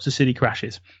 don't do lots of silly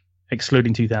crashes,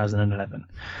 excluding 2011.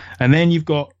 And then you've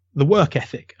got the work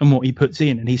ethic and what he puts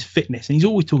in and his fitness. And he's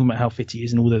always talking about how fit he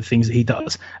is and all the things that he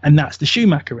does. And that's the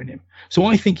Schumacher in him. So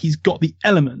I think he's got the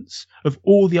elements of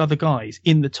all the other guys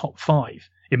in the top 5,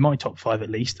 in my top 5 at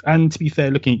least. And to be fair,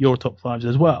 looking at your top 5s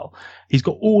as well, he's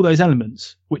got all those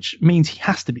elements, which means he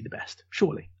has to be the best,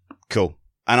 surely. Cool.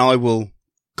 And I will...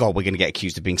 God, we're going to get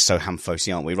accused of being so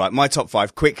ham-fossy, aren't we? Right, my top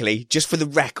 5, quickly, just for the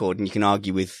record, and you can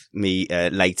argue with me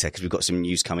later because we've got some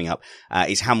news coming up,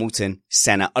 is Hamilton,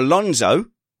 Senna, Alonso.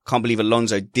 Can't believe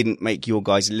Alonso didn't make your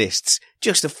guys' lists.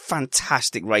 Just a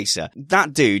fantastic racer.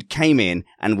 That dude came in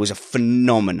and was a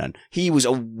phenomenon. He was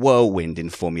a whirlwind in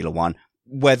Formula One,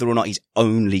 whether or not he's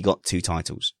only got 2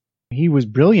 titles. He was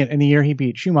brilliant, and the year he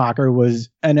beat Schumacher was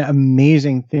an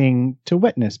amazing thing to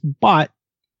witness. But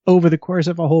over the course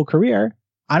of a whole career,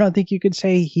 I don't think you could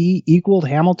say he equaled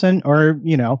Hamilton or,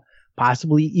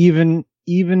 possibly even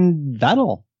even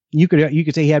Vettel. You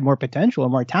could say he had more potential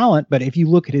and more talent, but if you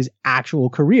look at his actual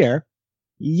career,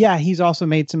 yeah, he's also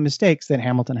made some mistakes that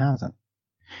Hamilton hasn't.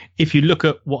 If you look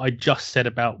at what I just said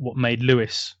about what made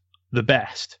Lewis the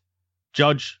best,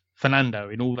 judge Fernando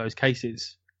in all those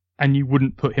cases, and you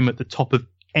wouldn't put him at the top of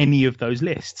any of those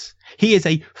lists. He is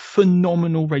a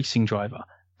phenomenal racing driver,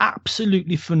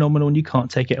 absolutely phenomenal, and you can't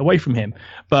take it away from him.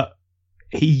 But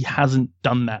he hasn't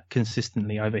done that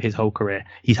consistently over his whole career.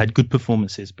 He's had good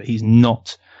performances, but he's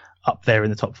not up there in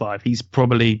the top 5. He's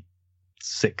probably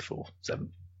 6th or 7th.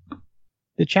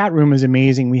 The chat room is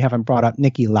amazing. We haven't brought up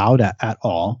Niki Lauda at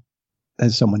all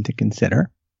as someone to consider.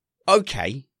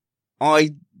 Okay.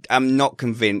 I am not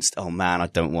convinced. Oh man, I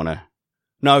don't want to.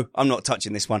 No, I'm not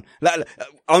touching this one.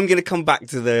 I'm going to come back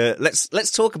to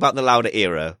let's talk about the Lauda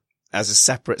era as a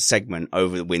separate segment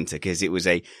over the winter, because it was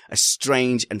a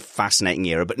strange and fascinating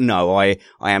era. But no, I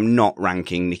am not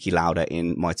ranking Niki Lauda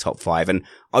in my top 5. And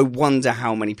I wonder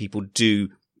how many people do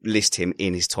list him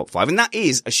in his top 5. And that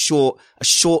is a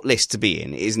short list to be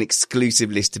in. It is an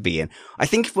exclusive list to be in. I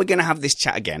think if we're going to have this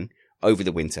chat again over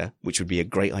the winter, which would be a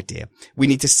great idea, we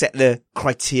need to set the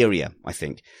criteria, I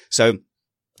think. So,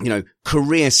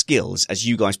 career skills, as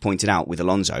you guys pointed out with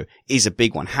Alonso, is a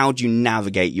big one. How do you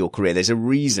navigate your career? There's a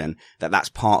reason that that's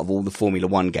part of all the Formula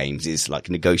One games, is like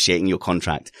negotiating your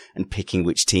contract and picking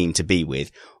which team to be with.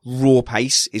 Raw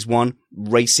pace is one,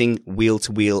 racing, wheel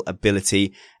to wheel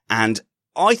ability. And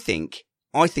I think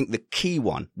the key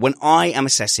one, when I am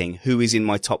assessing who is in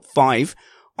my top 5,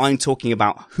 I'm talking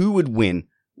about who would win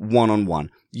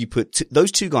one-on-one. You put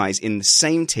those two guys in the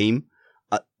same team,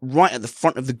 right at the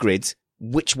front of the grid.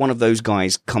 Which one of those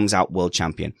guys comes out world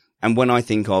champion? And when I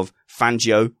think of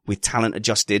Fangio with talent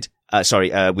adjusted,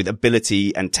 with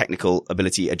ability and technical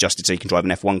ability adjusted so he can drive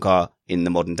an F1 car in the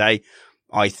modern day,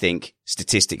 I think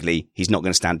statistically he's not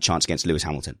going to stand a chance against Lewis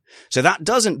Hamilton. So that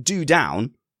doesn't do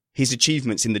down his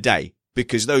achievements in the day,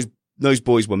 because those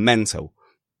boys were mental.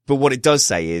 But what it does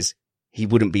say is he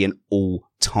wouldn't be an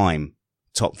all-time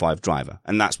top 5 driver.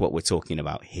 And that's what we're talking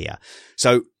about here.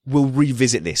 So we'll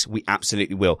revisit this. We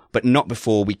absolutely will. But not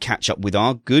before we catch up with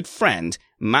our good friend,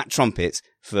 Matt Trumpets,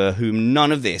 for whom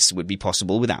none of this would be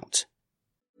possible without.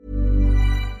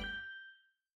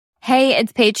 Hey,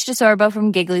 it's Paige DeSorbo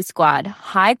from Giggly Squad.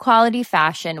 High quality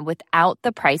fashion without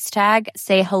the price tag.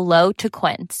 Say hello to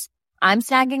Quince. I'm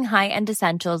snagging high-end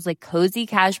essentials like cozy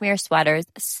cashmere sweaters,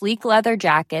 sleek leather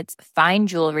jackets, fine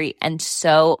jewelry, and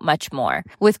so much more.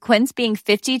 With Quince being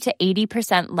 50 to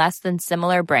 80% less than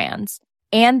similar brands.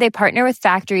 And they partner with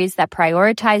factories that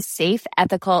prioritize safe,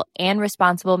 ethical, and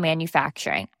responsible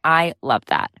manufacturing. I love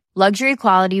that. Luxury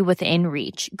quality within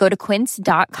reach. Go to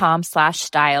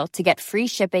quince.com/style to get free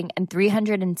shipping and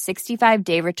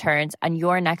 365-day returns on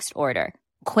your next order.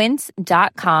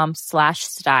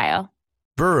 Quince.com/style.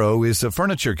 Burrow is a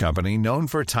furniture company known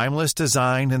for timeless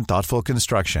design and thoughtful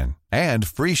construction, and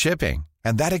free shipping,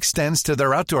 and that extends to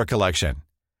their outdoor collection.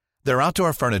 Their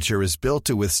outdoor furniture is built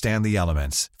to withstand the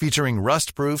elements, featuring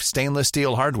rust-proof stainless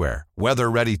steel hardware,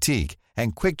 weather-ready teak,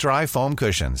 and quick-dry foam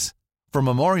cushions. For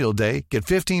Memorial Day, get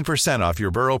 15% off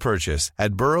your Burrow purchase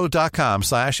at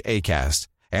burrow.com/ACAST,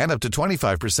 and up to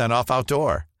 25% off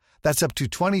outdoor. That's up to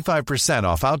 25%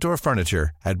 off outdoor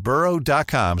furniture at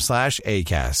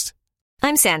burrow.com/ACAST.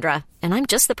 I'm Sandra, and I'm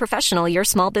just the professional your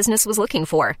small business was looking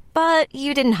for. But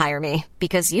you didn't hire me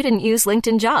because you didn't use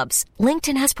LinkedIn Jobs.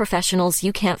 LinkedIn has professionals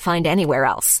you can't find anywhere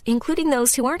else, including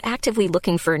those who aren't actively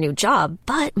looking for a new job,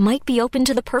 but might be open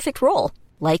to the perfect role,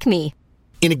 like me.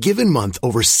 In a given month,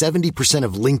 over 70%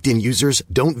 of LinkedIn users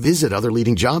don't visit other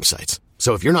leading job sites.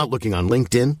 So if you're not looking on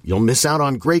LinkedIn, you'll miss out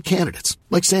on great candidates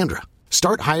like Sandra.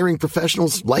 Start hiring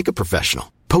professionals like a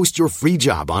professional. Post your free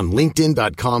job on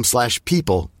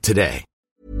linkedin.com/people today.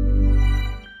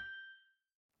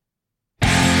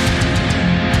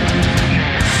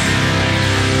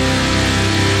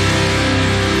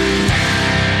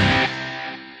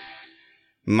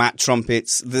 Matt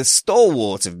Trumpets, the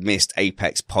stalwart of Missed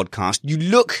Apex podcast. You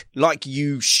look like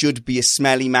you should be a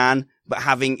smelly man, but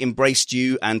having embraced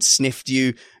you and sniffed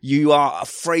you, you are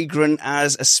fragrant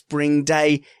as a spring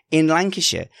day in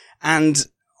Lancashire. And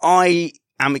I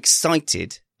am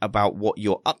excited about what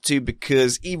you're up to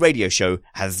because eRadio Show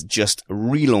has just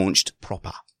relaunched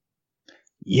proper.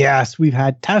 Yes, we've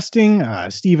had testing.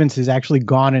 Stevens has actually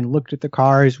gone and looked at the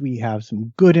cars. We have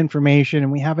some good information,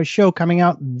 and we have a show coming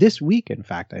out this week. In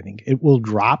fact, I think it will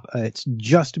drop. It's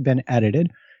just been edited,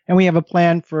 and we have a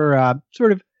plan for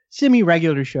sort of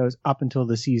semi-regular shows up until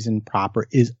the season proper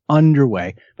is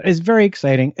underway. But it's very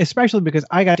exciting, especially because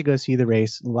I got to go see the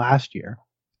race last year.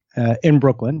 in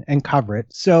Brooklyn and cover it.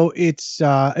 So it's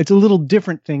a little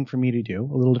different thing for me to do,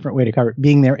 a little different way to cover it,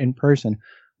 being there in person.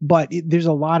 But there's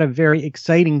a lot of very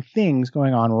exciting things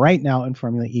going on right now in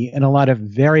Formula E, and a lot of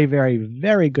very, very,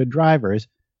 very good drivers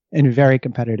and very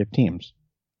competitive teams.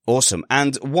 Awesome.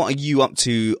 And what are you up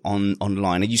to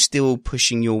online? Are you still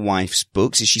pushing your wife's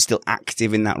books? Is she still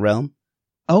active in that realm?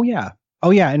 Oh, yeah.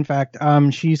 In fact,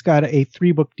 she's got a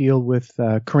 3-book deal with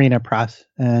Carina Press,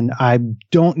 and I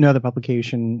don't know the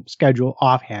publication schedule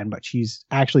offhand, but she's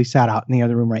actually sat out in the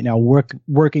other room right now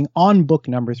working on book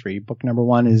number 3. Book number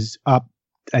 1 is up,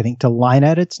 I think, to line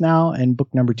edits now, and book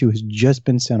number 2 has just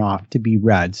been sent off to be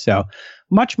read. So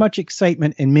much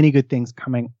excitement and many good things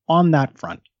coming on that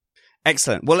front.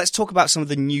 Excellent. Well, let's talk about some of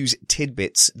the news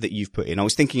tidbits that you've put in. I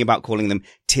was thinking about calling them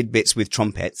tidbits with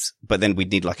trumpets, but then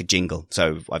we'd need like a jingle.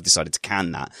 So I've decided to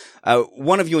can that.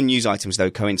 One of your news items,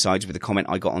 though, coincides with a comment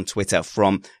I got on Twitter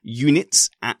from Units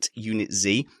at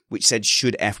UnitZ, which said,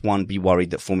 should F1 be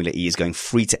worried that Formula E is going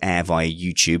free to air via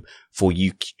YouTube for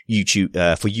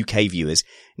UK viewers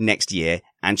next year?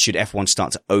 And should F1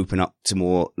 start to open up to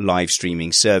more live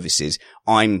streaming services?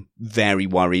 I'm very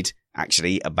worried,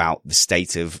 actually, about the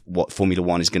state of what Formula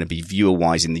One is going to be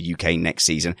viewer-wise in the UK next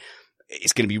season.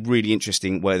 It's going to be really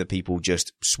interesting whether people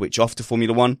just switch off to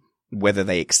Formula One, whether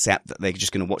they accept that they're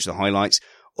just going to watch the highlights,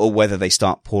 or whether they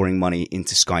start pouring money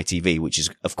into Sky TV, which is,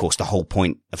 of course, the whole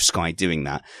point of Sky doing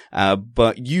that.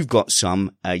 But you've got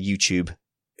some YouTube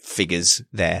figures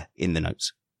there in the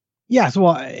notes. Yes,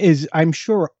 well, as I'm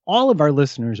sure all of our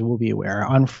listeners will be aware,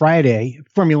 on Friday,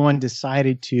 Formula One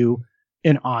decided to,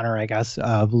 in honor, I guess,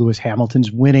 of Lewis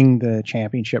Hamilton's winning the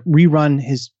championship, rerun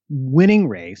his winning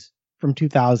race from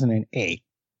 2008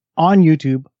 on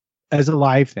YouTube as a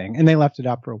live thing. And they left it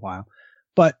up for a while.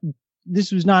 But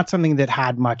this was not something that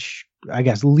had much, I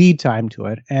guess, lead time to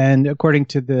it. And according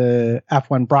to the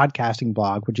F1 Broadcasting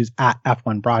blog, which is at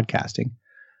F1 Broadcasting,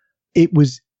 it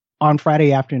was on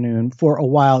Friday afternoon for a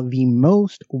while the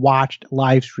most watched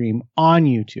live stream on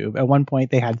YouTube. At one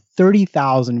point, they had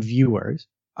 30,000 viewers.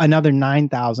 Another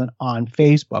 9,000 on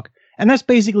Facebook. And that's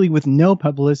basically with no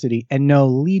publicity and no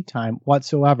lead time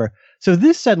whatsoever. So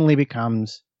this suddenly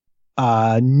becomes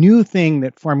a new thing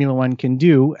that Formula One can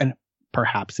do, and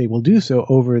perhaps they will do so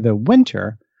over the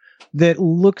winter, that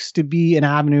looks to be an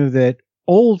avenue that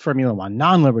old Formula One,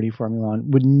 non-Liberty Formula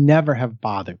One, would never have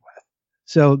bothered with.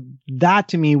 So that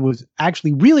to me was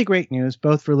actually really great news,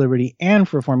 both for Liberty and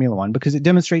for Formula One, because it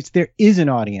demonstrates there is an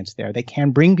audience there. They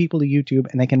can bring people to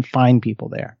YouTube and they can find people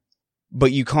there.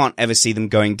 But you can't ever see them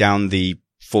going down the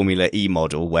Formula E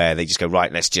model where they just go,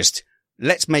 right,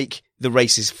 let's make the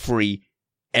races free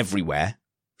everywhere,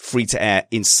 free to air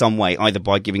in some way, either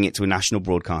by giving it to a national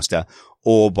broadcaster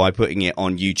or by putting it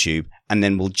on YouTube, and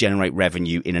then we'll generate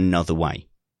revenue in another way.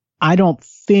 I don't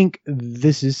think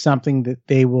this is something that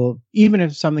they will, even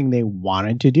if it's something they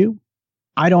wanted to do,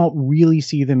 I don't really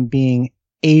see them being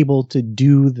able to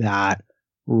do that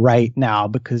right now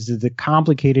because of the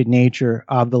complicated nature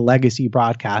of the legacy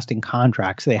broadcasting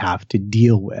contracts they have to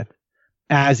deal with.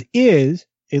 As is,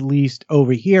 at least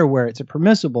over here where it's a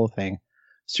permissible thing,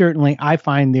 certainly I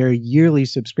find their yearly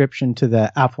subscription to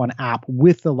the F1 app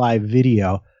with the live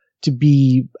video to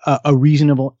be a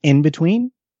reasonable in-between.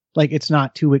 Like, it's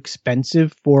not too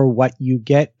expensive for what you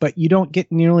get, but you don't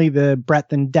get nearly the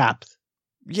breadth and depth.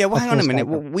 Yeah, well, hang on a minute.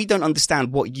 Well, we don't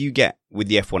understand what you get with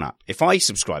the F1 app. If I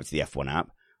subscribe to the F1 app,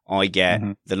 I get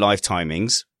the live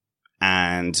timings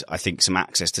and I think some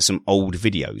access to some old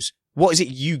videos. What is it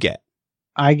you get?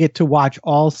 I get to watch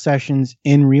all sessions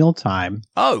in real time.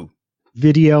 Oh.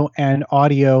 Video and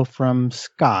audio from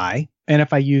Sky. And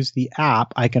if I use the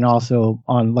app, I can also,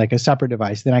 on like a separate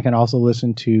device, then I can also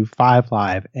listen to 5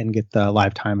 Live and get the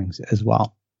live timings as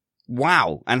well.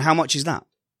 Wow. And how much is that?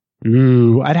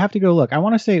 Ooh, I'd have to go look. I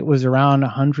want to say it was around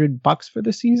 $100 for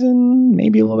the season,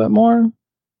 maybe a little bit more.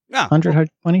 Yeah.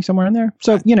 120, somewhere in there.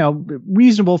 So,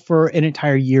 reasonable for an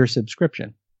entire year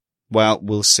subscription. Well,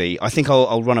 we'll see. I think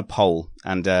I'll run a poll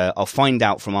and I'll find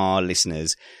out from our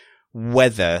listeners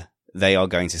whether they are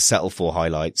going to settle for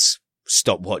highlights,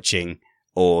 stop watching,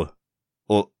 or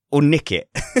nick it.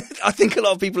 I think a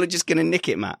lot of people are just going to nick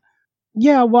it, Matt.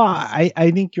 Yeah, well,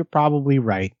 I think you're probably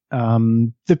right.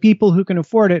 The people who can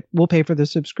afford it will pay for the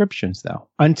subscriptions, though,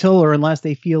 until or unless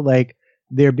they feel like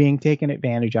they're being taken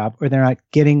advantage of or they're not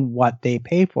getting what they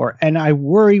pay for. And I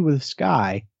worry with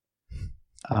Sky.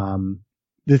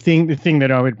 The thing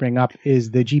that I would bring up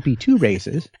is the GP2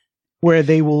 races, where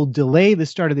they will delay the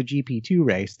start of the GP2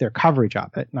 race, their coverage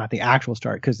of it, not the actual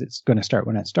start, because it's going to start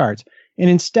when it starts, and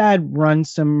instead run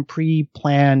some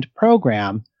pre-planned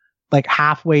program like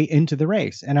halfway into the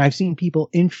race. And I've seen people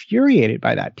infuriated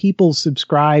by that. People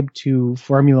subscribe to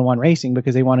Formula One racing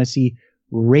because they want to see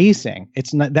racing.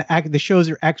 It's not the shows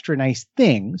are extra nice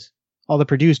things. All the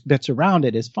produced bits around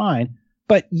it is fine,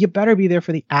 but you better be there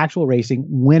for the actual racing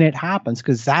when it happens,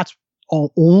 because that's the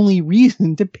only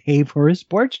reason to pay for a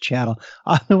sports channel.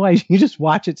 Otherwise, you just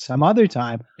watch it some other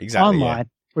time online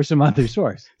or some other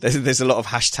source. There's a lot of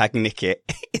hashtag Nick It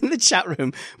in the chat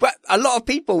room, but a lot of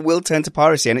people will turn to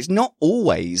piracy, and it's not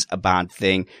always a bad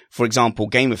thing. For example,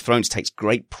 Game of Thrones takes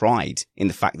great pride in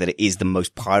the fact that it is the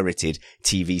most pirated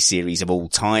TV series of all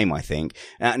time, I think.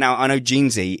 Now, I know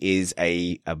Jeansy is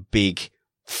a big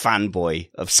fanboy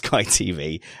of Sky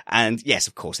TV, and yes,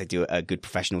 of course, they do a good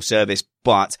professional service,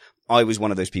 but I was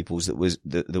one of those people that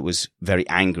was very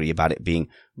angry about it being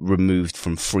removed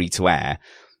from free to air.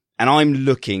 And I'm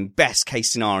looking, best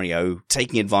case scenario,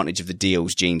 taking advantage of the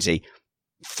deals, Jeansy,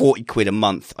 40 quid a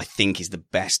month, I think, is the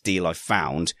best deal I've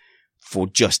found for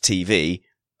just TV.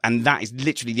 And that is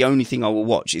literally the only thing I will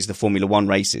watch is the Formula One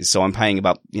races. So I'm paying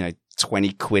about,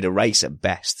 20 quid a race at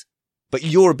best. But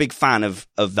you're a big fan of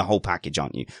the whole package,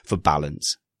 aren't you, for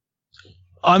balance?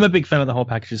 I'm a big fan of the whole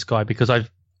package of Sky because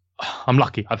I'm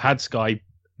lucky. I've had Sky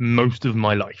most of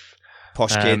my life.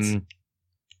 Posh kids.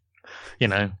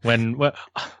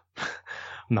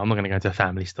 No, I'm not going to go into a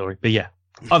family story, but yeah,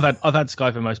 I've had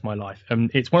Sky for most of my life, and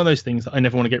it's one of those things that I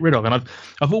never want to get rid of. And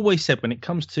I've always said, when it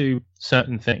comes to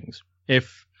certain things,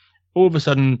 if all of a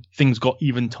sudden things got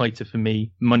even tighter for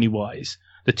me money wise,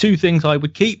 the two things I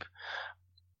would keep,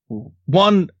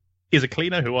 one is a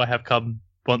cleaner who I have come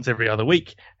once every other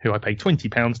week, who I pay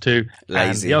 £20 to, Lazy.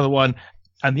 and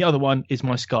the other one is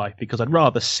my Sky, because I'd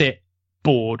rather sit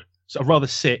bored. So I'd rather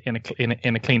sit in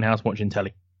a clean house watching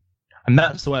telly. And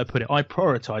that's the way I put it. I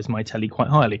prioritize my telly quite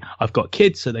highly. I've got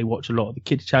kids, so they watch a lot of the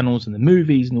kids channels and the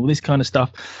movies and all this kind of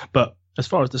stuff. But as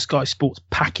far as the Sky Sports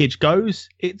package goes,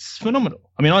 it's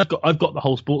phenomenal. I mean, I've got the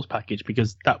whole sports package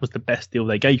because that was the best deal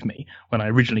they gave me when I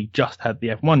originally just had the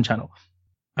F1 channel.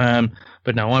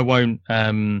 But no, I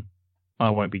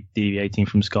won't be deviating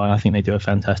from Sky. I think they do a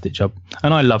fantastic job.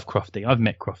 And I love Crofty. I've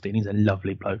met Crofty, and he's a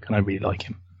lovely bloke, and I really like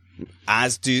him.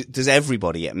 As does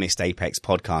everybody at Missed Apex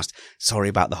podcast. Sorry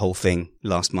about the whole thing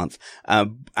last month.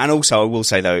 And also, I will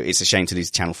say, though, it's a shame to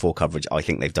lose Channel 4 coverage. I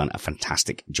think they've done a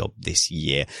fantastic job this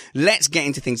year. Let's get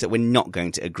into things that we're not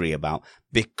going to agree about,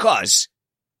 because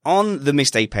on the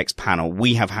Missed Apex panel,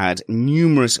 we have had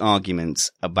numerous arguments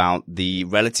about the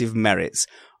relative merits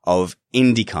of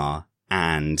IndyCar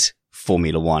and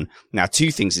Formula One. Now, two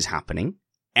things is happening.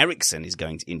 Ericsson is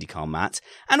going to IndyCar, Matt.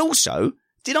 And also,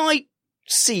 did I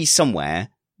see somewhere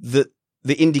that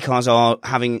the IndyCars are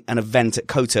having an event at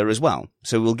COTA as well?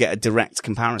 So we'll get a direct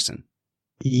comparison.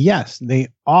 Yes, they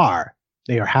are.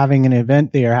 They are having an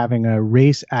event. They are having a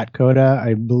race at COTA,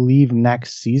 I believe,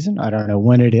 next season. I don't know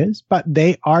when it is, but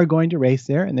they are going to race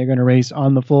there, and they're going to race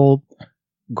on the full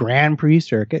Grand Prix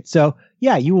circuit. So,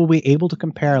 yeah, you will be able to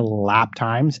compare lap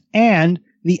times and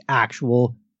the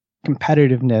actual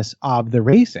competitiveness of the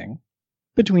racing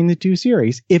between the two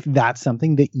series, if that's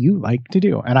something that you like to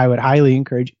do. And I would highly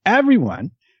encourage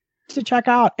everyone to check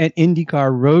out an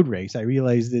IndyCar road race. I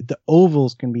realize that the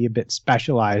ovals can be a bit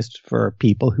specialized for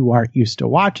people who aren't used to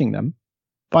watching them,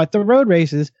 but the road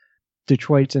races,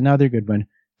 Detroit's another good one,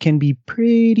 can be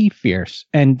pretty fierce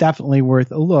and definitely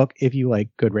worth a look if you like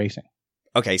good racing.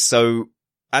 Okay, so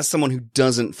as someone who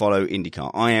doesn't follow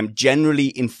IndyCar, I am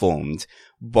generally informed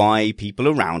by people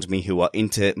around me who are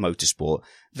into motorsport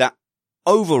that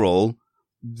overall,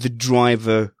 the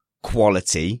driver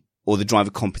quality or the driver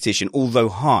competition, although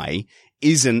high,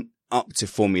 isn't up to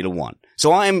Formula One.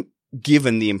 So I am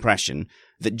given the impression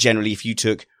that generally if you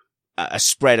took a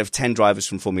spread of 10 drivers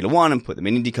from Formula One and put them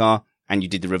in IndyCar, and you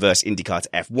did the reverse IndyCar to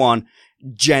F1,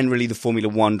 generally the Formula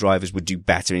One drivers would do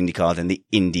better in IndyCar than the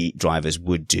Indy drivers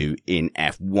would do in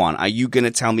F1. Are you going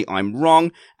to tell me I'm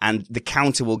wrong? And the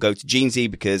counter will go to Jeansy,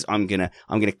 because I'm going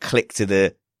to click to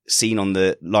the scene on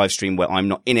the live stream where I'm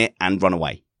not in it and run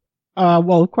away.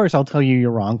 Well, of course, I'll tell you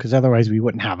you're wrong, because otherwise we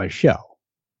wouldn't have a show.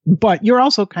 But you're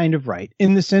also kind of right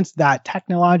in the sense that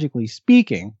technologically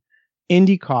speaking,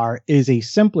 IndyCar is a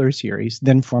simpler series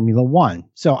than Formula One.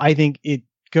 So I think it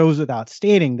goes without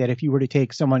stating that if you were to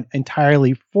take someone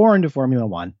entirely foreign to Formula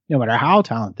One, no matter how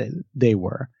talented they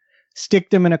were, stick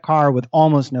them in a car with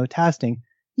almost no testing,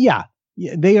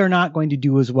 they are not going to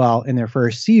do as well in their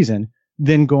first season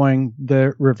than going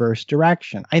the reverse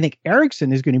direction. I think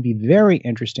Ericsson is going to be very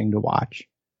interesting to watch.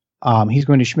 He's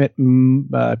going to Schmidt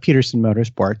Peterson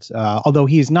Motorsports, although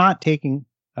he is not taking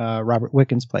Robert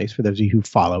Wicken's place, for those of you who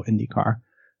follow IndyCar.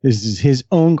 This is his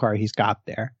own car he's got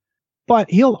there. but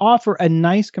he'll offer a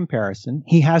nice comparison.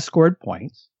 He has scored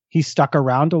points. He's stuck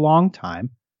around a long time.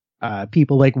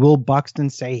 People like Will Buxton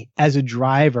say as a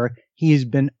driver, he has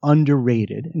been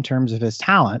underrated in terms of his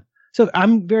talent. So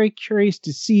I'm very curious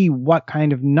to see what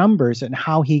kind of numbers and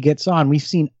how he gets on. We've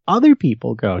seen other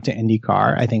people go to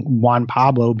IndyCar, I think Juan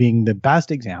Pablo being the best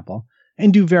example,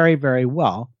 and do very, very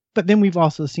well. But then we've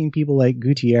also seen people like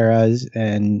Gutierrez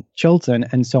and Chilton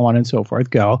and so on and so forth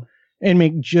go and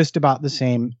make just about the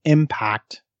same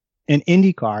impact in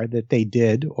IndyCar that they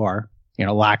did, or,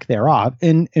 lack thereof,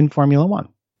 in Formula One.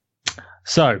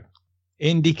 So,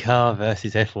 IndyCar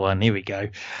versus F1. Here we go.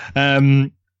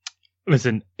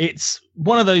 Listen, it's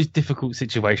one of those difficult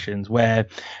situations where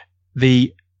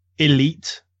the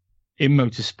elite in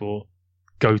motorsport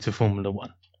go to Formula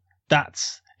One.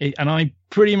 That's it. And I'm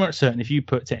pretty much certain if you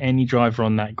put to any driver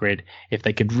on that grid, if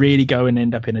they could really go and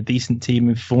end up in a decent team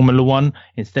in Formula One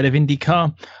instead of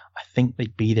IndyCar, I think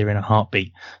they'd be there in a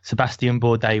heartbeat. Sebastian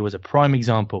Bourdais was a prime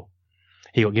example.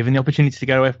 He got given the opportunity to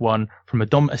go F1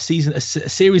 from a series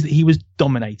that he was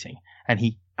dominating, and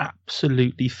he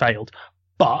absolutely failed.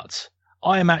 But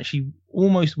I am actually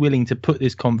almost willing to put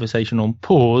this conversation on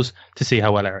pause to see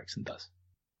how well Ericsson does.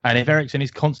 And if Ericsson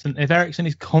is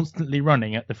constantly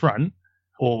running at the front,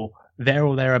 or there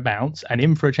or thereabouts, and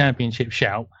in for a championship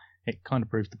shout, it kind of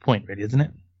proves the point, really, doesn't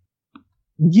it?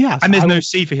 Yes. And there's no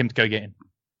C for him to go get in.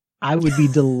 I would be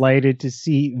delighted to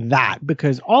see that,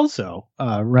 because also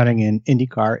running in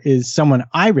IndyCar is someone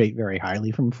I rate very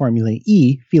highly from Formula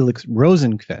E, Felix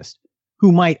Rosenqvist,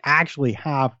 who might actually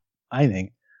have, I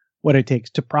think, what it takes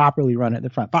to properly run at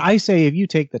the front. But I say if you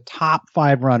take the top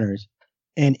 5 runners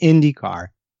in IndyCar,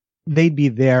 they'd be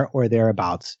there or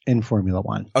thereabouts in Formula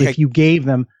One. Okay. If you gave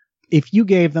them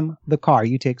the car,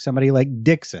 you take somebody like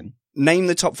Dixon. Name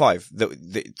the top 5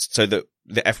 so that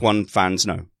the F1 fans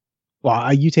know.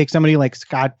 Well, you take somebody like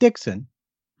Scott Dixon,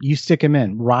 you stick him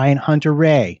in. Ryan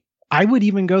Hunter-Reay. I would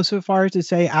even go so far as to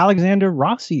say Alexander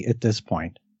Rossi at this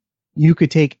point. You could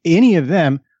take any of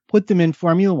them, put them in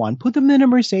Formula One, put them in a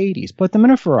Mercedes, put them in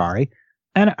a Ferrari,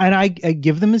 and I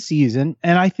give them a season,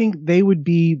 and I think they would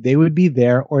be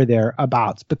there or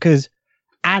thereabouts, because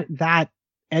at that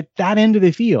end of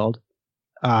the field,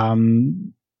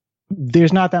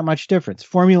 there's not that much difference.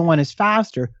 Formula One is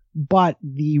faster, but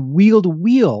the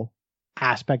wheel-to-wheel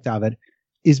aspect of it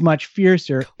is much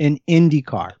fiercer in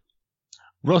IndyCar.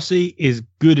 Rossi is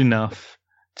good enough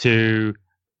to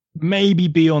maybe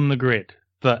be on the grid,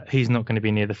 but he's not going to be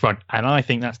near the front, and I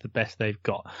think that's the best they've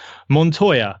got.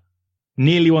 Montoya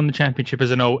nearly won the championship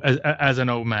as an old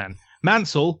man.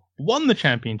 Mansell won the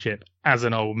championship as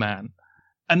an old man,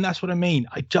 and that's what I mean.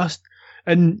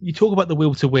 And you talk about the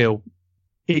wheel to wheel,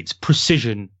 it's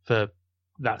precision for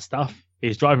that stuff.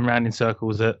 He's driving around in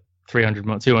circles at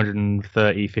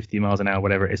 230, 50 miles an hour,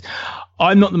 whatever it is.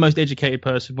 I'm not the most educated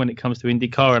person when it comes to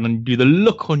IndyCar, and the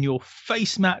look on your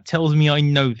face, Matt, tells me I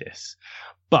know this.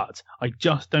 But I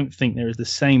just don't think there is the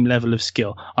same level of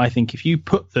skill. I think if you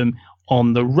put them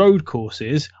on the road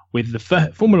courses with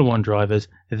the Formula One drivers,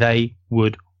 they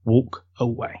would walk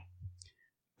away.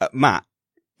 Matt,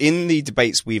 in the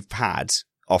debates we've had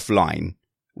offline,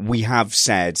 we have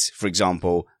said, for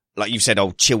example, like you've said,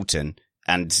 Chilton,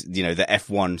 and, the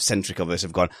F1 centric of us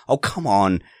have gone, oh, come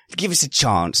on, give us a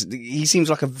chance. He seems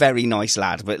like a very nice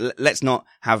lad, but let's not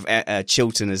have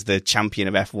Chilton as the champion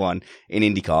of F1 in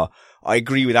IndyCar. I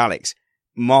agree with Alex.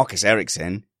 Marcus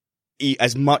Ericsson,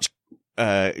 as much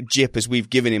jip as we've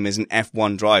given him as an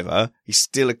F1 driver, he's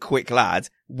still a quick lad.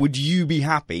 Would you be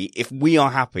happy if we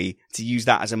are happy to use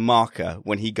that as a marker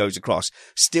when he goes across?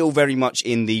 Still very much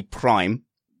in the prime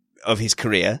of his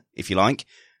career, if you like.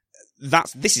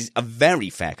 This is a very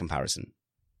fair comparison.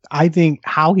 I think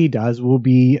how he does will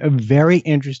be very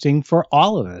interesting for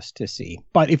all of us to see.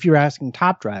 But if you're asking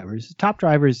top drivers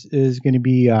is going to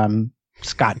be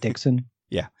Scott Dixon.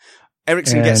 Yeah.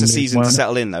 Ericsson gets a season to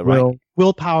settle in, though, right?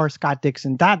 Willpower, Scott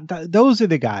Dixon. Those are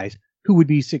the guys who would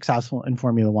be successful in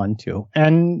Formula One too.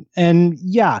 And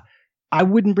yeah, I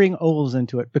wouldn't bring ovals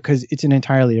into it because it's an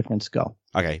entirely different skill.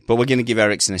 Okay, but we're going to give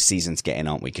Ericsson a season to get in,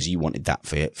 aren't we? Because you wanted that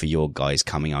for your guys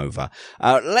coming over.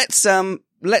 Let's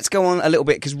go on a little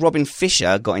bit, because Robin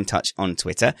Fisher got in touch on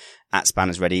Twitter at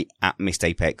SpannersReady, at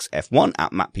MissApexF1,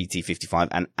 at MattPT55,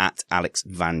 and at Alex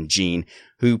Van Gien,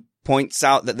 who points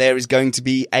out that there is going to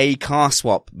be a car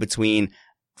swap between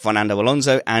Fernando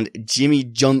Alonso and Jimmy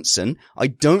Johnson. I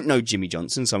don't know Jimmy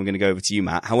Johnson, so I'm going to go over to you,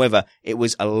 Matt. However, it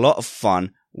was a lot of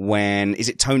fun when, is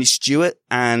it Tony Stewart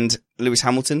and Lewis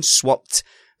Hamilton swapped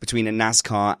between a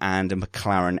NASCAR and a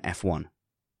McLaren F1?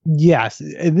 Yes,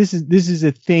 this is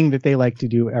a thing that they like to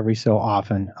do every so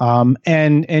often.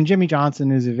 And Jimmy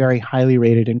Johnson is a very highly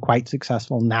rated and quite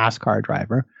successful NASCAR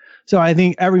driver. So I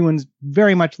think everyone's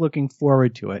very much looking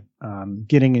forward to it,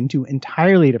 getting into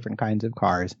entirely different kinds of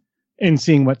cars and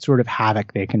seeing what sort of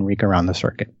havoc they can wreak around the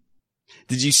circuit.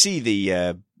 Did you see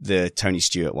the Tony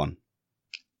Stewart one?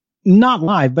 Not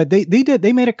live, but they did.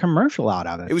 They made a commercial out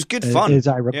of it. It was good fun.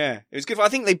 Yeah, it was good fun. I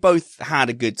think they both had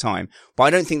a good time, but I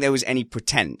don't think there was any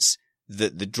pretense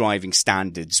that the driving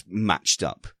standards matched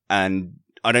up. And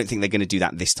I don't think they're going to do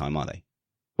that this time, are they?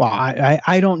 Well,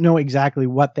 I don't know exactly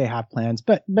what they have plans,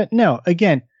 but no,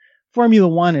 again, Formula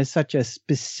One is such a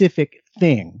specific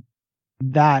thing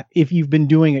that if you've been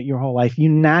doing it your whole life, you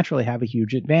naturally have a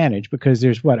huge advantage because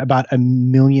there's about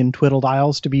 1 million twiddle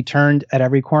dials to be turned at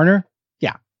every corner.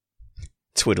 Yeah.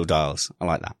 Twiddle dials. I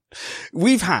like that.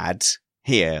 We've had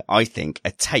here, I think,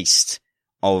 a taste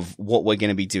of what we're going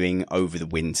to be doing over the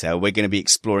winter. We're going to be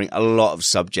exploring a lot of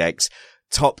subjects,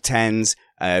 top 10s,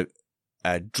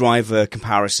 driver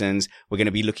comparisons. We're going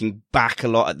to be looking back a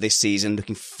lot at this season,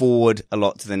 looking forward a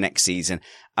lot to the next season.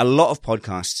 A lot of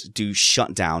podcasts do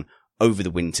shut down over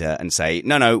the winter and say,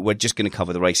 no, we're just going to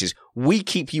cover the races. We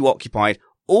keep you occupied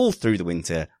all through the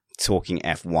winter talking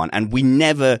F1, and we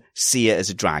never see it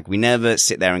as a drag. We never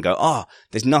sit there and go,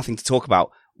 there's nothing to talk about.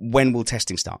 When will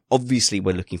testing start? Obviously,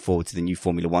 we're looking forward to the new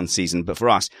Formula One season, but for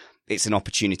us, it's an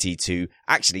opportunity to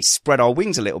actually spread our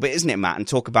wings a little bit, isn't it, Matt? And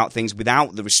talk about things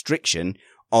without the restriction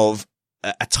of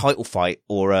a title fight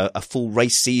or a full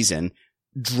race season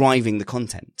driving the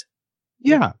content.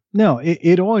 Yeah, no,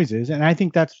 it always is. And I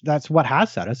think that's what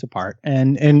has set us apart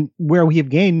and where we have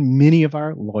gained many of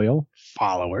our loyal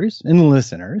followers and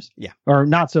listeners. Yeah. Or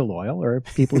not so loyal, or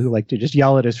people who like to just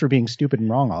yell at us for being stupid and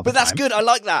wrong all the time. But that's good. I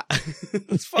like that.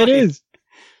 That's fine. It is.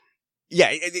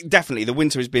 Yeah, definitely. The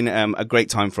winter has been a great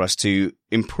time for us to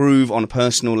improve on a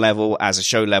personal level, as a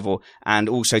show level, and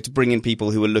also to bring in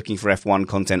people who are looking for F1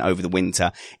 content over the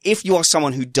winter. If you are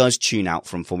someone who does tune out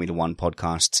from Formula One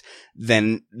podcasts,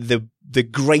 then the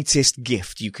greatest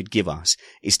gift you could give us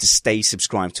is to stay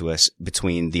subscribed to us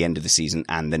between the end of the season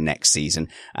and the next season.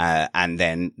 And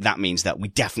then that means that we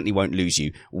definitely won't lose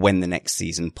you when the next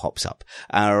season pops up.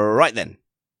 Right then.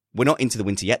 We're not into the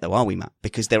winter yet, though, are we, Matt?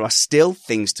 Because there are still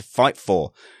things to fight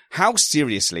for. How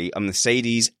seriously are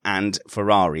Mercedes and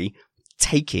Ferrari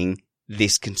taking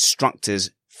this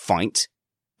constructors' fight?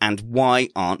 And why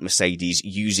aren't Mercedes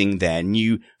using their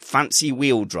new fancy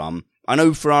wheel drum? I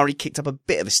know Ferrari kicked up a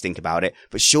bit of a stink about it,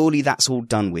 but surely that's all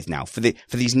done with now. For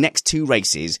these next two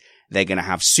races, they're going to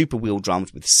have super wheel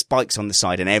drums with spikes on the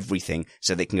side and everything,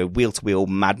 so they can go wheel to wheel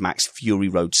Mad Max Fury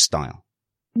Road style.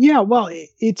 Yeah, well,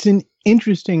 it's an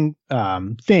interesting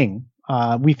thing.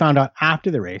 We found out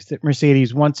after the race that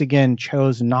Mercedes once again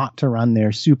chose not to run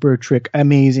their super trick,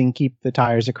 amazing, keep the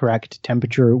tires at correct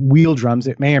temperature wheel drums.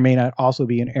 It may or may not also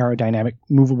be an aerodynamic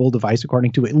movable device,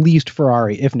 according to at least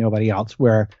Ferrari, if nobody else,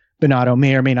 where Binotto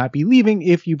may or may not be leaving,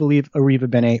 if you believe Arriva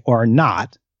Bene or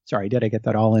not. Sorry, did I get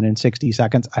that all in 60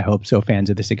 seconds? I hope so, fans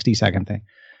of the 60-second thing.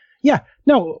 Yeah,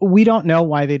 no, we don't know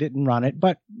why they didn't run it,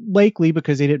 but likely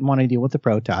because they didn't want to deal with the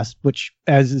protest, which,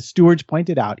 as the stewards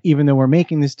pointed out, even though we're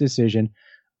making this decision,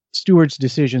 stewards'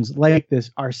 decisions like this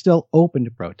are still open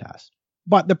to protest.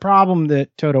 But the problem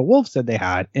that Toto Wolff said they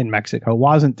had in Mexico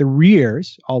wasn't the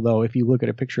rears, although if you look at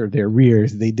a picture of their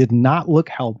rears, they did not look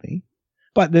healthy.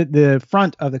 But the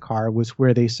front of the car was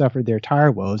where they suffered their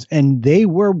tire woes, and they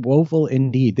were woeful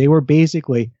indeed. They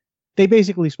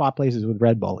basically swapped places with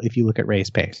Red Bull if you look at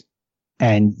race pace.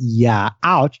 And yeah,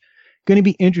 ouch. Going to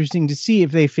be interesting to see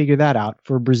if they figure that out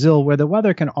for Brazil, where the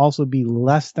weather can also be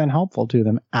less than helpful to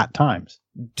them at times.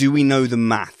 Do we know the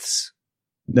maths?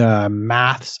 The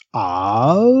maths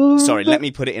of... Sorry, let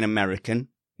me put it in American.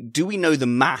 Do we know the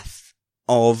math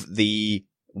of the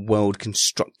World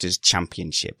Constructors'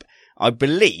 Championship? I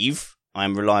believe,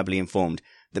 I'm reliably informed,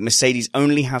 that Mercedes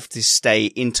only have to stay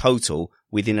in total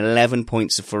within 11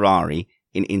 points of Ferrari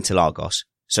in Interlagos.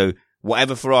 So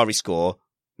whatever Ferrari score,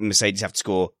 Mercedes have to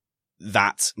score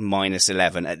that minus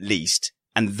 11 at least,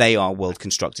 and they are World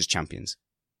Constructors champions.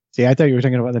 See, I thought you were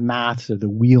talking about the maths of the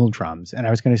wheel drums, and I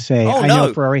was going to say, I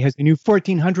know Ferrari has a new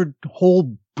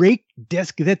 1,400-hole brake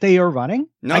disc that they are running.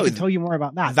 No, I can tell you more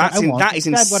about that. That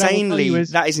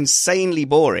is insanely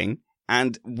boring,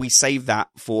 and we save that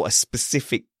for a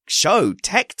specific show,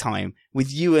 Tech Time,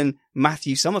 with you and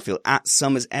Matthew Summerfield at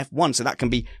Summers F1, so that can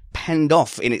be penned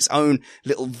off in its own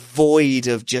little void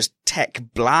of just tech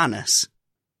blandness.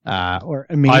 I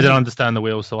don't understand the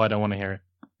wheels, so I don't want to hear it.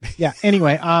 Yeah.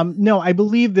 Anyway, no, I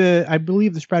believe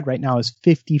the spread right now is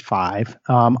 55.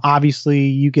 Obviously,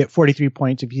 you get 43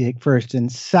 points if you take first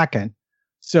and second.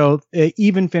 So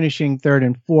even finishing third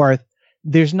and fourth,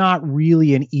 there's not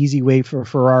really an easy way for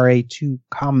Ferrari to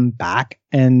come back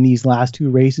in these last two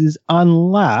races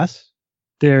unless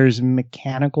there's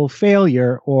mechanical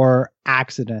failure or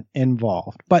accident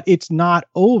involved. But it's not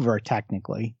over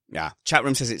technically. Yeah. Chat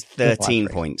room says it's 13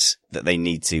 points that they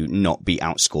need to not be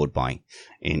outscored by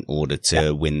in order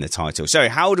to win the title. So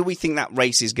how do we think that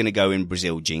race is going to go in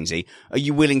Brazil, Jeansy? Are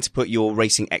you willing to put your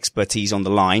racing expertise on the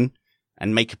line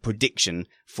and make a prediction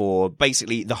for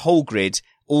basically the whole grid,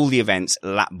 all the events,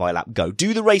 lap by lap? Go.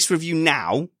 Do the race review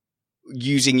now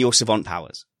using your savant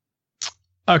powers.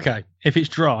 Okay. If it's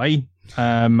dry,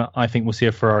 I think we'll see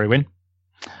a Ferrari win.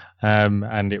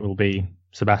 And it will be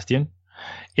Sebastian.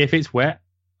 If it's wet,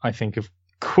 I think of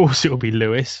course it will be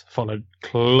Lewis, followed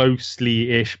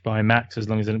closely-ish by Max, as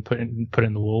long as they don't put it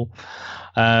in the wall.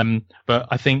 But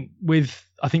I think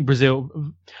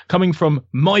Brazil, coming from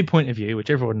my point of view, which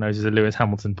everyone knows is a Lewis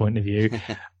Hamilton point of view,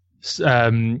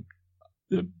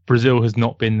 Brazil has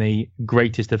not been the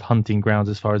greatest of hunting grounds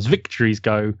as far as victories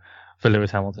go for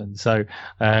Lewis Hamilton. So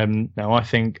no, I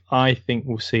think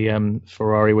we'll see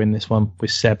Ferrari win this one with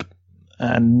Seb,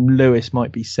 and Lewis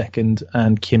might be second,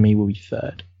 and Kimi will be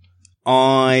third.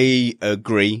 I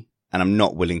agree, and I'm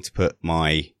not willing to put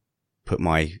my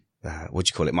my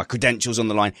credentials on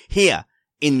the line here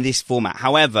in this format.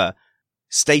 However,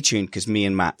 stay tuned because me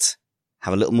and Matt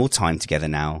have a little more time together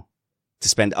now to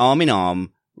spend arm in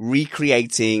arm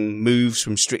recreating moves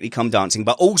from Strictly Come Dancing,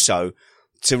 but also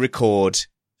to record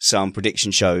some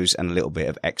prediction shows and a little bit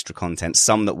of extra content,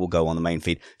 some that will go on the main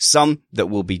feed, some that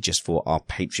will be just for our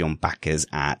Patreon backers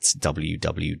at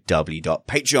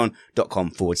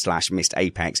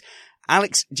www.patreon.com/MissedApex.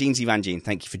 Alex Jeansy Van Gien,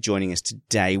 thank you for joining us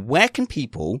today. Where can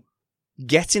people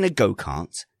get in a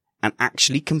go-kart and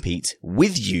actually compete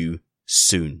with you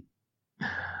soon?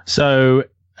 So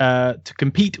to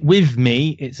compete with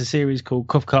me, it's a series called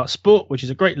Kart Sport, which is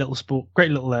a great little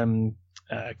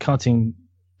karting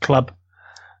club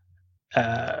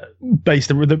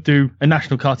based do a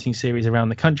national karting series around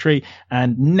the country.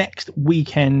 And next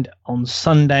weekend on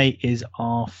Sunday is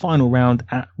our final round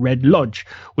at Red Lodge.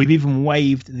 We've even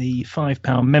waived the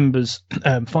 £5 members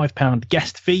 £5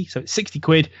 guest fee, so it's 60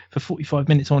 quid for 45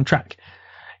 minutes on track.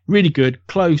 Really good,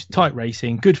 close, tight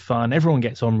racing, good fun. Everyone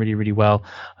gets on really, really well.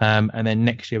 And then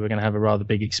next year we're going to have a rather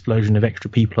big explosion of extra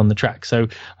people on the track. So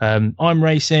I'm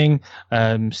racing.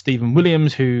 Stephen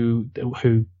Williams, who's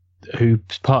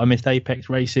part of Missed Apex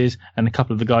races, and a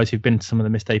couple of the guys who've been to some of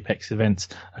the Missed Apex events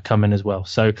are coming as well.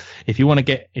 So if you want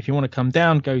to come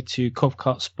down, go to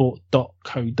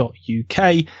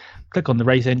covkartsport.co.uk, click on the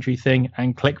race entry thing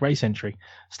and click race entry.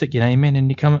 Stick your name in and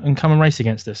you come and race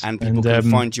against us. And people can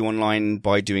find you online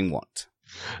by doing what?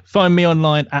 Find me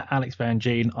online at Alex Van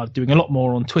Gien. I'm doing a lot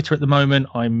more on Twitter at the moment.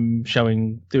 I'm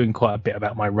doing quite a bit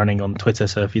about my running on Twitter.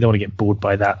 So if you don't want to get bored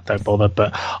by that, don't bother.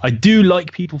 But I do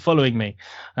like people following me.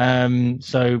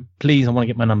 So please, I want to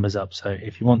get my numbers up. So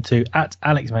if you want to, at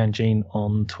Alex Van Gien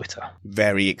on Twitter.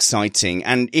 Very exciting.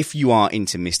 And if you are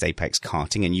into Missed Apex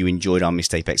karting and you enjoyed our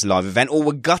Missed Apex live event, or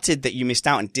were gutted that you missed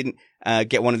out and didn't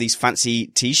get one of these fancy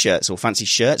t-shirts or fancy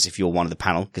shirts if you're one of the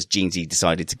panel, because Jeansy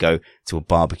decided to go to a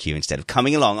barbecue instead of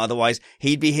coming along. Otherwise,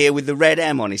 he'd be here with the red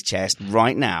M on his chest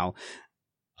right now.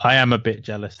 I am a bit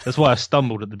jealous. That's why I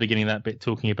stumbled at the beginning of that bit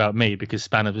talking about me, because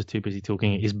Spanners was too busy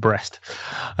talking at his breast.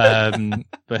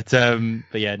 But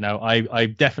yeah, no, I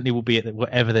definitely will be at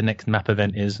whatever the next map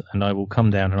event is, and I will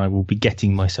come down and I will be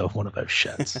getting myself one of those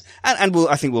shirts. and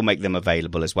I think we'll make them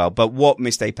available as well. But what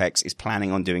Missed Apex is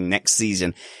planning on doing next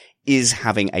season is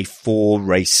having a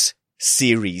 4-race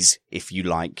series, if you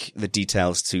like, the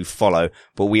details to follow.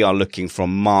 But we are looking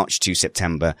from March to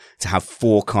September to have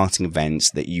 4 karting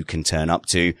events that you can turn up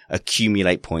to,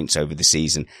 accumulate points over the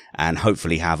season, and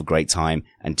hopefully have a great time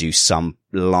and do some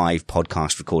live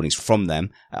podcast recordings from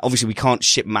them. Obviously, we can't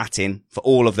ship Matt in for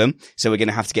all of them, so we're going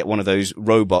to have to get one of those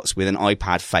robots with an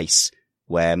iPad face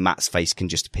where Matt's face can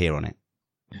just appear on it.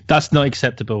 That's not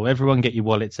acceptable. Everyone get your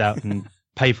wallets out and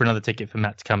pay for another ticket for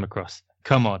Matt to come across.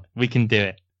 Come on, we can do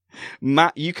it.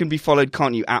 Matt, you can be followed,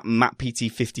 can't you, at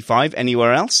MattPT55?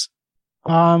 Anywhere else?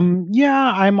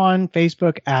 Yeah, I'm on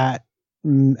Facebook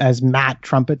as Matt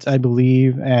Trumpets, I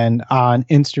believe, and on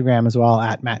Instagram as well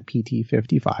at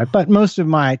MattPT55. But most of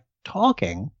my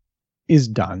talking is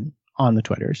done on the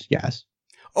Twitters, yes.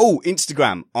 Oh,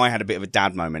 Instagram. I had a bit of a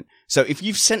dad moment. So if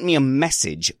you've sent me a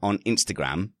message on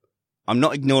Instagram, I'm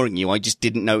not ignoring you. I just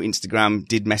didn't know Instagram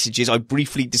did messages. I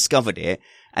briefly discovered it,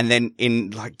 And then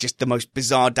in like just the most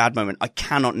bizarre dad moment, I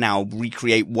cannot now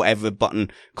recreate whatever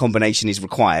button combination is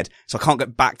required. So I can't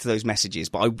get back to those messages,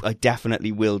 but I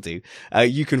definitely will do.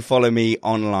 You can follow me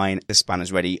online, The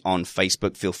Spanners Ready on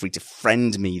Facebook. Feel free to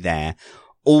friend me there.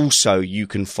 Also, you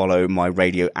can follow my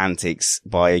radio antics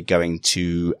by going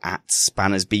to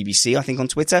 @SpannersBBC, I think, on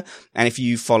Twitter. And if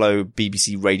you follow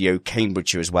BBC Radio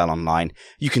Cambridgeshire as well online,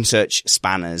 you can search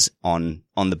Spanners on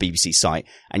the BBC site.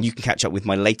 And you can catch up with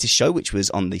my latest show, which was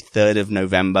on the 3rd of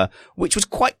November, which was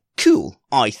quite cool,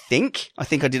 I think. I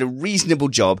think I did a reasonable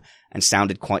job and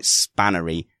sounded quite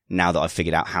spannery now that I've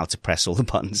figured out how to press all the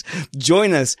buttons.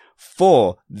 Join us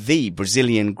for the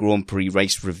Brazilian Grand Prix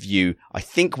race review. I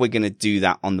think we're going to do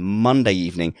that on the Monday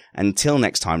evening. Until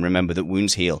next time, remember that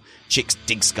wounds heal, chicks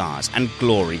dig scars, and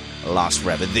glory lasts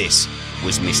forever. This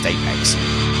was Missed Apex.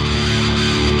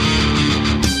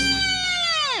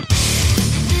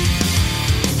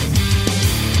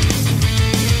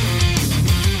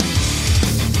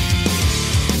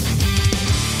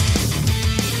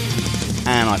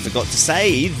 And I forgot to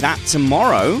say that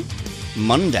tomorrow,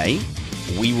 Monday,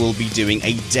 we will be doing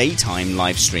a daytime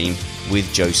live stream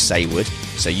with Joe Saywood.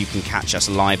 So you can catch us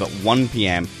live at 1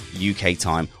 p.m. UK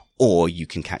time, or you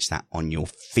can catch that on your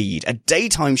feed. A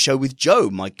daytime show with Joe,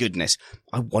 my goodness.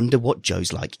 I wonder what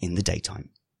Joe's like in the daytime.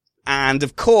 And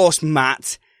of course,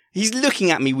 Matt, he's looking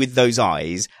at me with those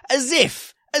eyes as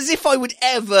if I would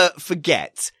ever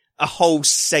forget a whole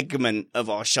segment of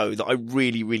our show that I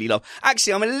really, really love.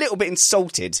 Actually, I'm a little bit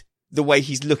insulted the way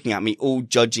he's looking at me all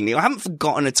judgingly. I haven't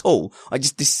forgotten at all. I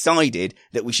just decided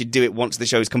that we should do it once the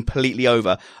show is completely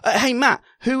over. Hey, Matt,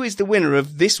 who is the winner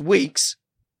of this week's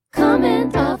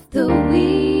Comment of the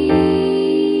Week?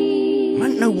 I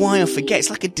don't know why I forget.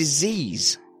 It's like a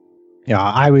disease. Yeah,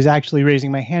 I was actually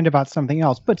raising my hand about something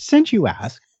else, but since you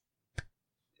ask,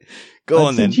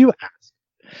 since you ask,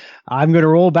 I'm going to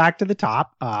roll back to the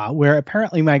top, where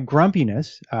apparently my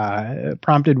grumpiness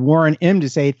prompted Warren M to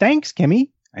say, "Thanks, Kimmy."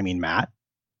 I mean, Matt.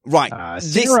 Right.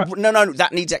 No,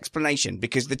 that needs explanation,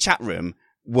 because the chat room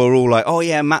were all like, "Oh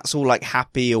yeah, Matt's all like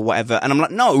happy or whatever," and I'm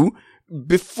like, "No."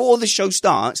 Before the show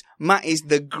starts, Matt is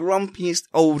the grumpiest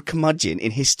old curmudgeon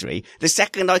in history. The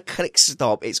second I click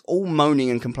stop, it's all moaning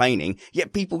and complaining,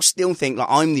 yet people still think like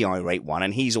I'm the irate one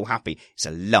and he's all happy. It's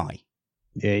a lie.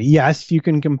 Yes, you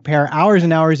can compare hours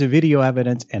and hours of video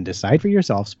evidence and decide for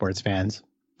yourself, sports fans.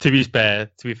 To be fair,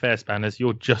 Spanners,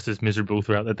 you're just as miserable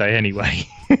throughout the day anyway.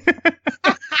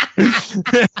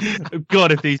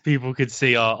 God, if these people could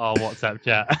see our WhatsApp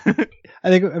chat. I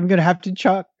think I'm going to have to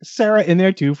chuck Sarah in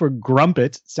there too for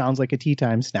Grumpet. Sounds like a tea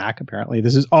time snack, apparently.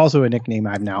 This is also a nickname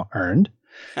I've now earned.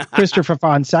 Christopher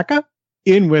Fonseca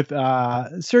in with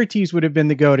Surtees would have been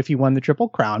the GOAT if he won the Triple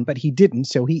Crown, but he didn't,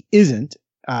 so he isn't.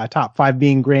 Top 5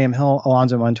 being Graham Hill,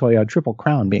 Alonso Montoya, Triple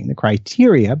Crown being the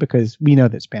criteria, because we know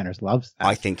that Spanners loves that.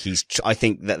 I think I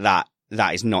think that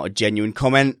is not a genuine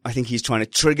comment. I think he's trying to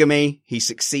trigger me. He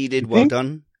succeeded. Well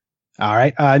done. All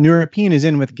right. Neuropean is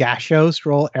in with Gasho,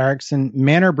 Stroll, Ericsson,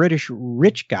 Manor British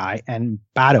Rich Guy, and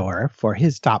Bador for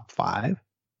his top 5.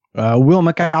 Will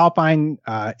McAlpine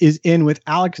is in with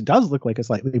Alex does look like a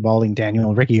slightly balding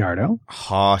Daniel Ricciardo.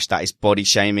 Harsh. That is body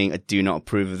shaming. I do not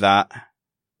approve of that.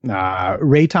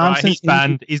 Ray Thompson. Right, he's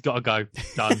banned. He's got to go.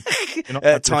 Done.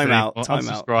 Time out.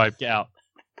 Unsubscribe. Get out.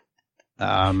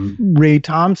 Ray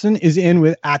Thompson is in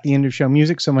with At the End of Show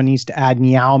Music. Someone needs to add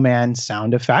Meow Man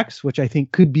sound effects, which I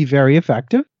think could be very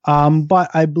effective.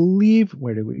 But I believe,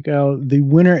 where did we go? The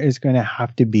winner is going to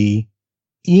have to be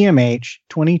EMH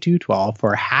 2212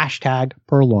 for hashtag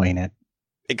Purloin It.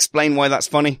 Explain why that's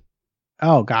funny.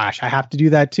 Oh, gosh, I have to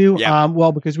do that too. Yeah.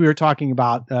 Well, because we were talking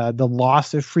about the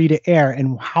loss of free to air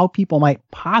and how people might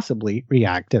possibly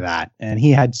react to that. And he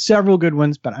had several good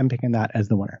ones, but I'm picking that as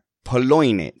the winner.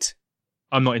 Purloin It.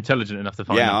 I'm not intelligent enough to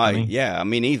find that.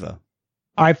 Me neither.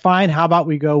 All right, fine. How about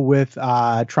we go with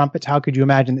trumpets? How could you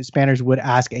imagine that Spanners would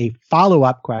ask a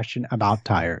follow-up question about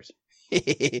tires?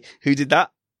 Who did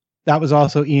that? That was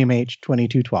also EMH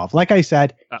 2212. Like I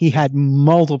said, he had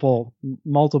multiple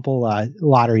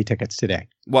lottery tickets today.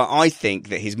 Well, I think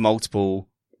that his multiple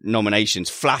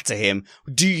nominations flatter him.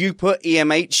 Do you put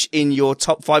EMH in your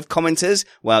top 5 commenters?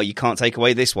 Well, you can't take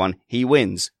away this one. He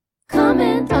wins.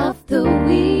 Comment of the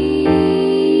Week.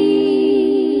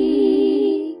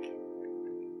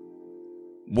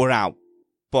 We're out.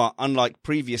 But unlike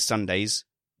previous Sundays,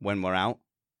 when we're out,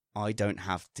 I don't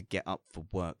have to get up for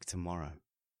work tomorrow.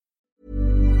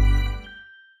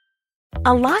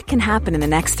 A lot can happen in the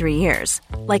next 3 years.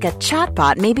 Like a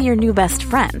chatbot may be your new best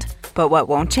friend. But what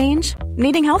won't change?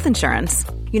 Needing health insurance.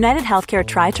 United Healthcare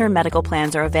Tri-Term Medical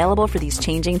Plans are available for these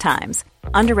changing times.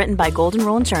 Underwritten by Golden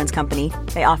Rule Insurance Company,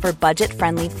 they offer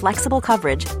budget-friendly, flexible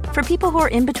coverage for people who are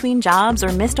in between jobs or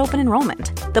missed open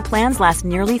enrollment. The plans last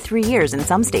nearly 3 years in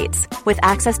some states, with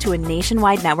access to a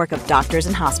nationwide network of doctors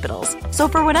and hospitals. So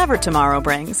for whatever tomorrow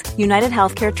brings, United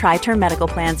Healthcare Tri-Term Medical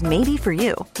Plans may be for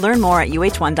you. Learn more at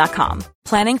uh1.com.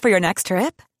 Planning for your next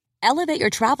trip? Elevate your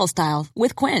travel style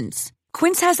with Quince.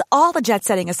 Quince has all the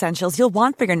jet-setting essentials you'll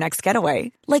want for your next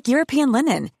getaway, like European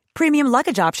linen, premium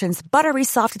luggage options, buttery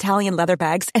soft Italian leather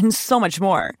bags, and so much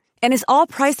more. And is all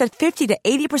priced at 50 to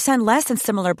 80% less than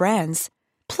similar brands.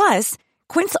 Plus,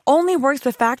 Quince only works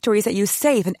with factories that use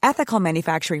safe and ethical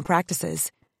manufacturing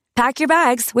practices. Pack your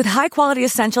bags with high-quality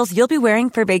essentials you'll be wearing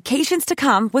for vacations to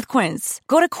come with Quince.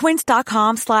 Go to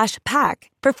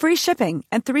quince.com/pack for free shipping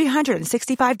and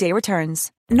 365-day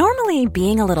returns. Normally,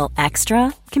 being a little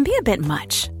extra can be a bit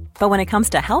much, but when it comes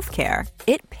to healthcare,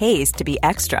 it pays to be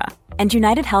extra. And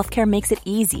United Healthcare makes it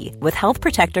easy with Health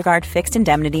Protector Guard fixed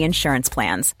indemnity insurance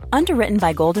plans. Underwritten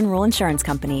by Golden Rule Insurance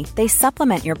Company, they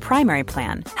supplement your primary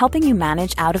plan, helping you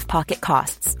manage out-of-pocket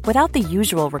costs without the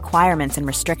usual requirements and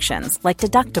restrictions like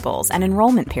deductibles and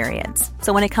enrollment periods.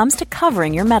 So when it comes to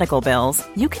covering your medical bills,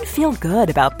 you can feel good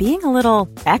about being a little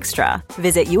extra.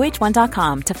 Visit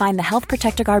uh1.com to find the Health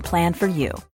Protector Guard plan for you.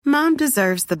 Mom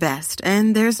deserves the best,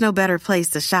 and there's no better place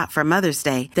to shop for Mother's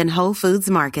Day than Whole Foods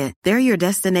Market. They're your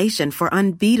destination for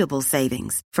unbeatable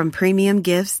savings, from premium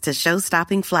gifts to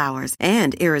show-stopping flowers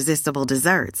and irresistible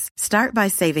desserts. Start by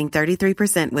saving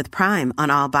 33% with Prime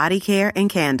on all body care and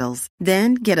candles.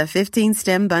 Then get a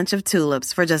 15-stem bunch of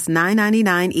tulips for just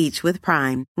 $9.99 each with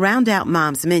Prime. Round out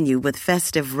Mom's menu with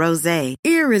festive rosé,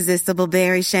 irresistible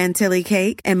berry chantilly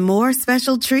cake, and more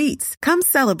special treats. Come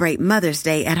celebrate Mother's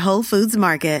Day at Whole Foods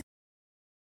Market.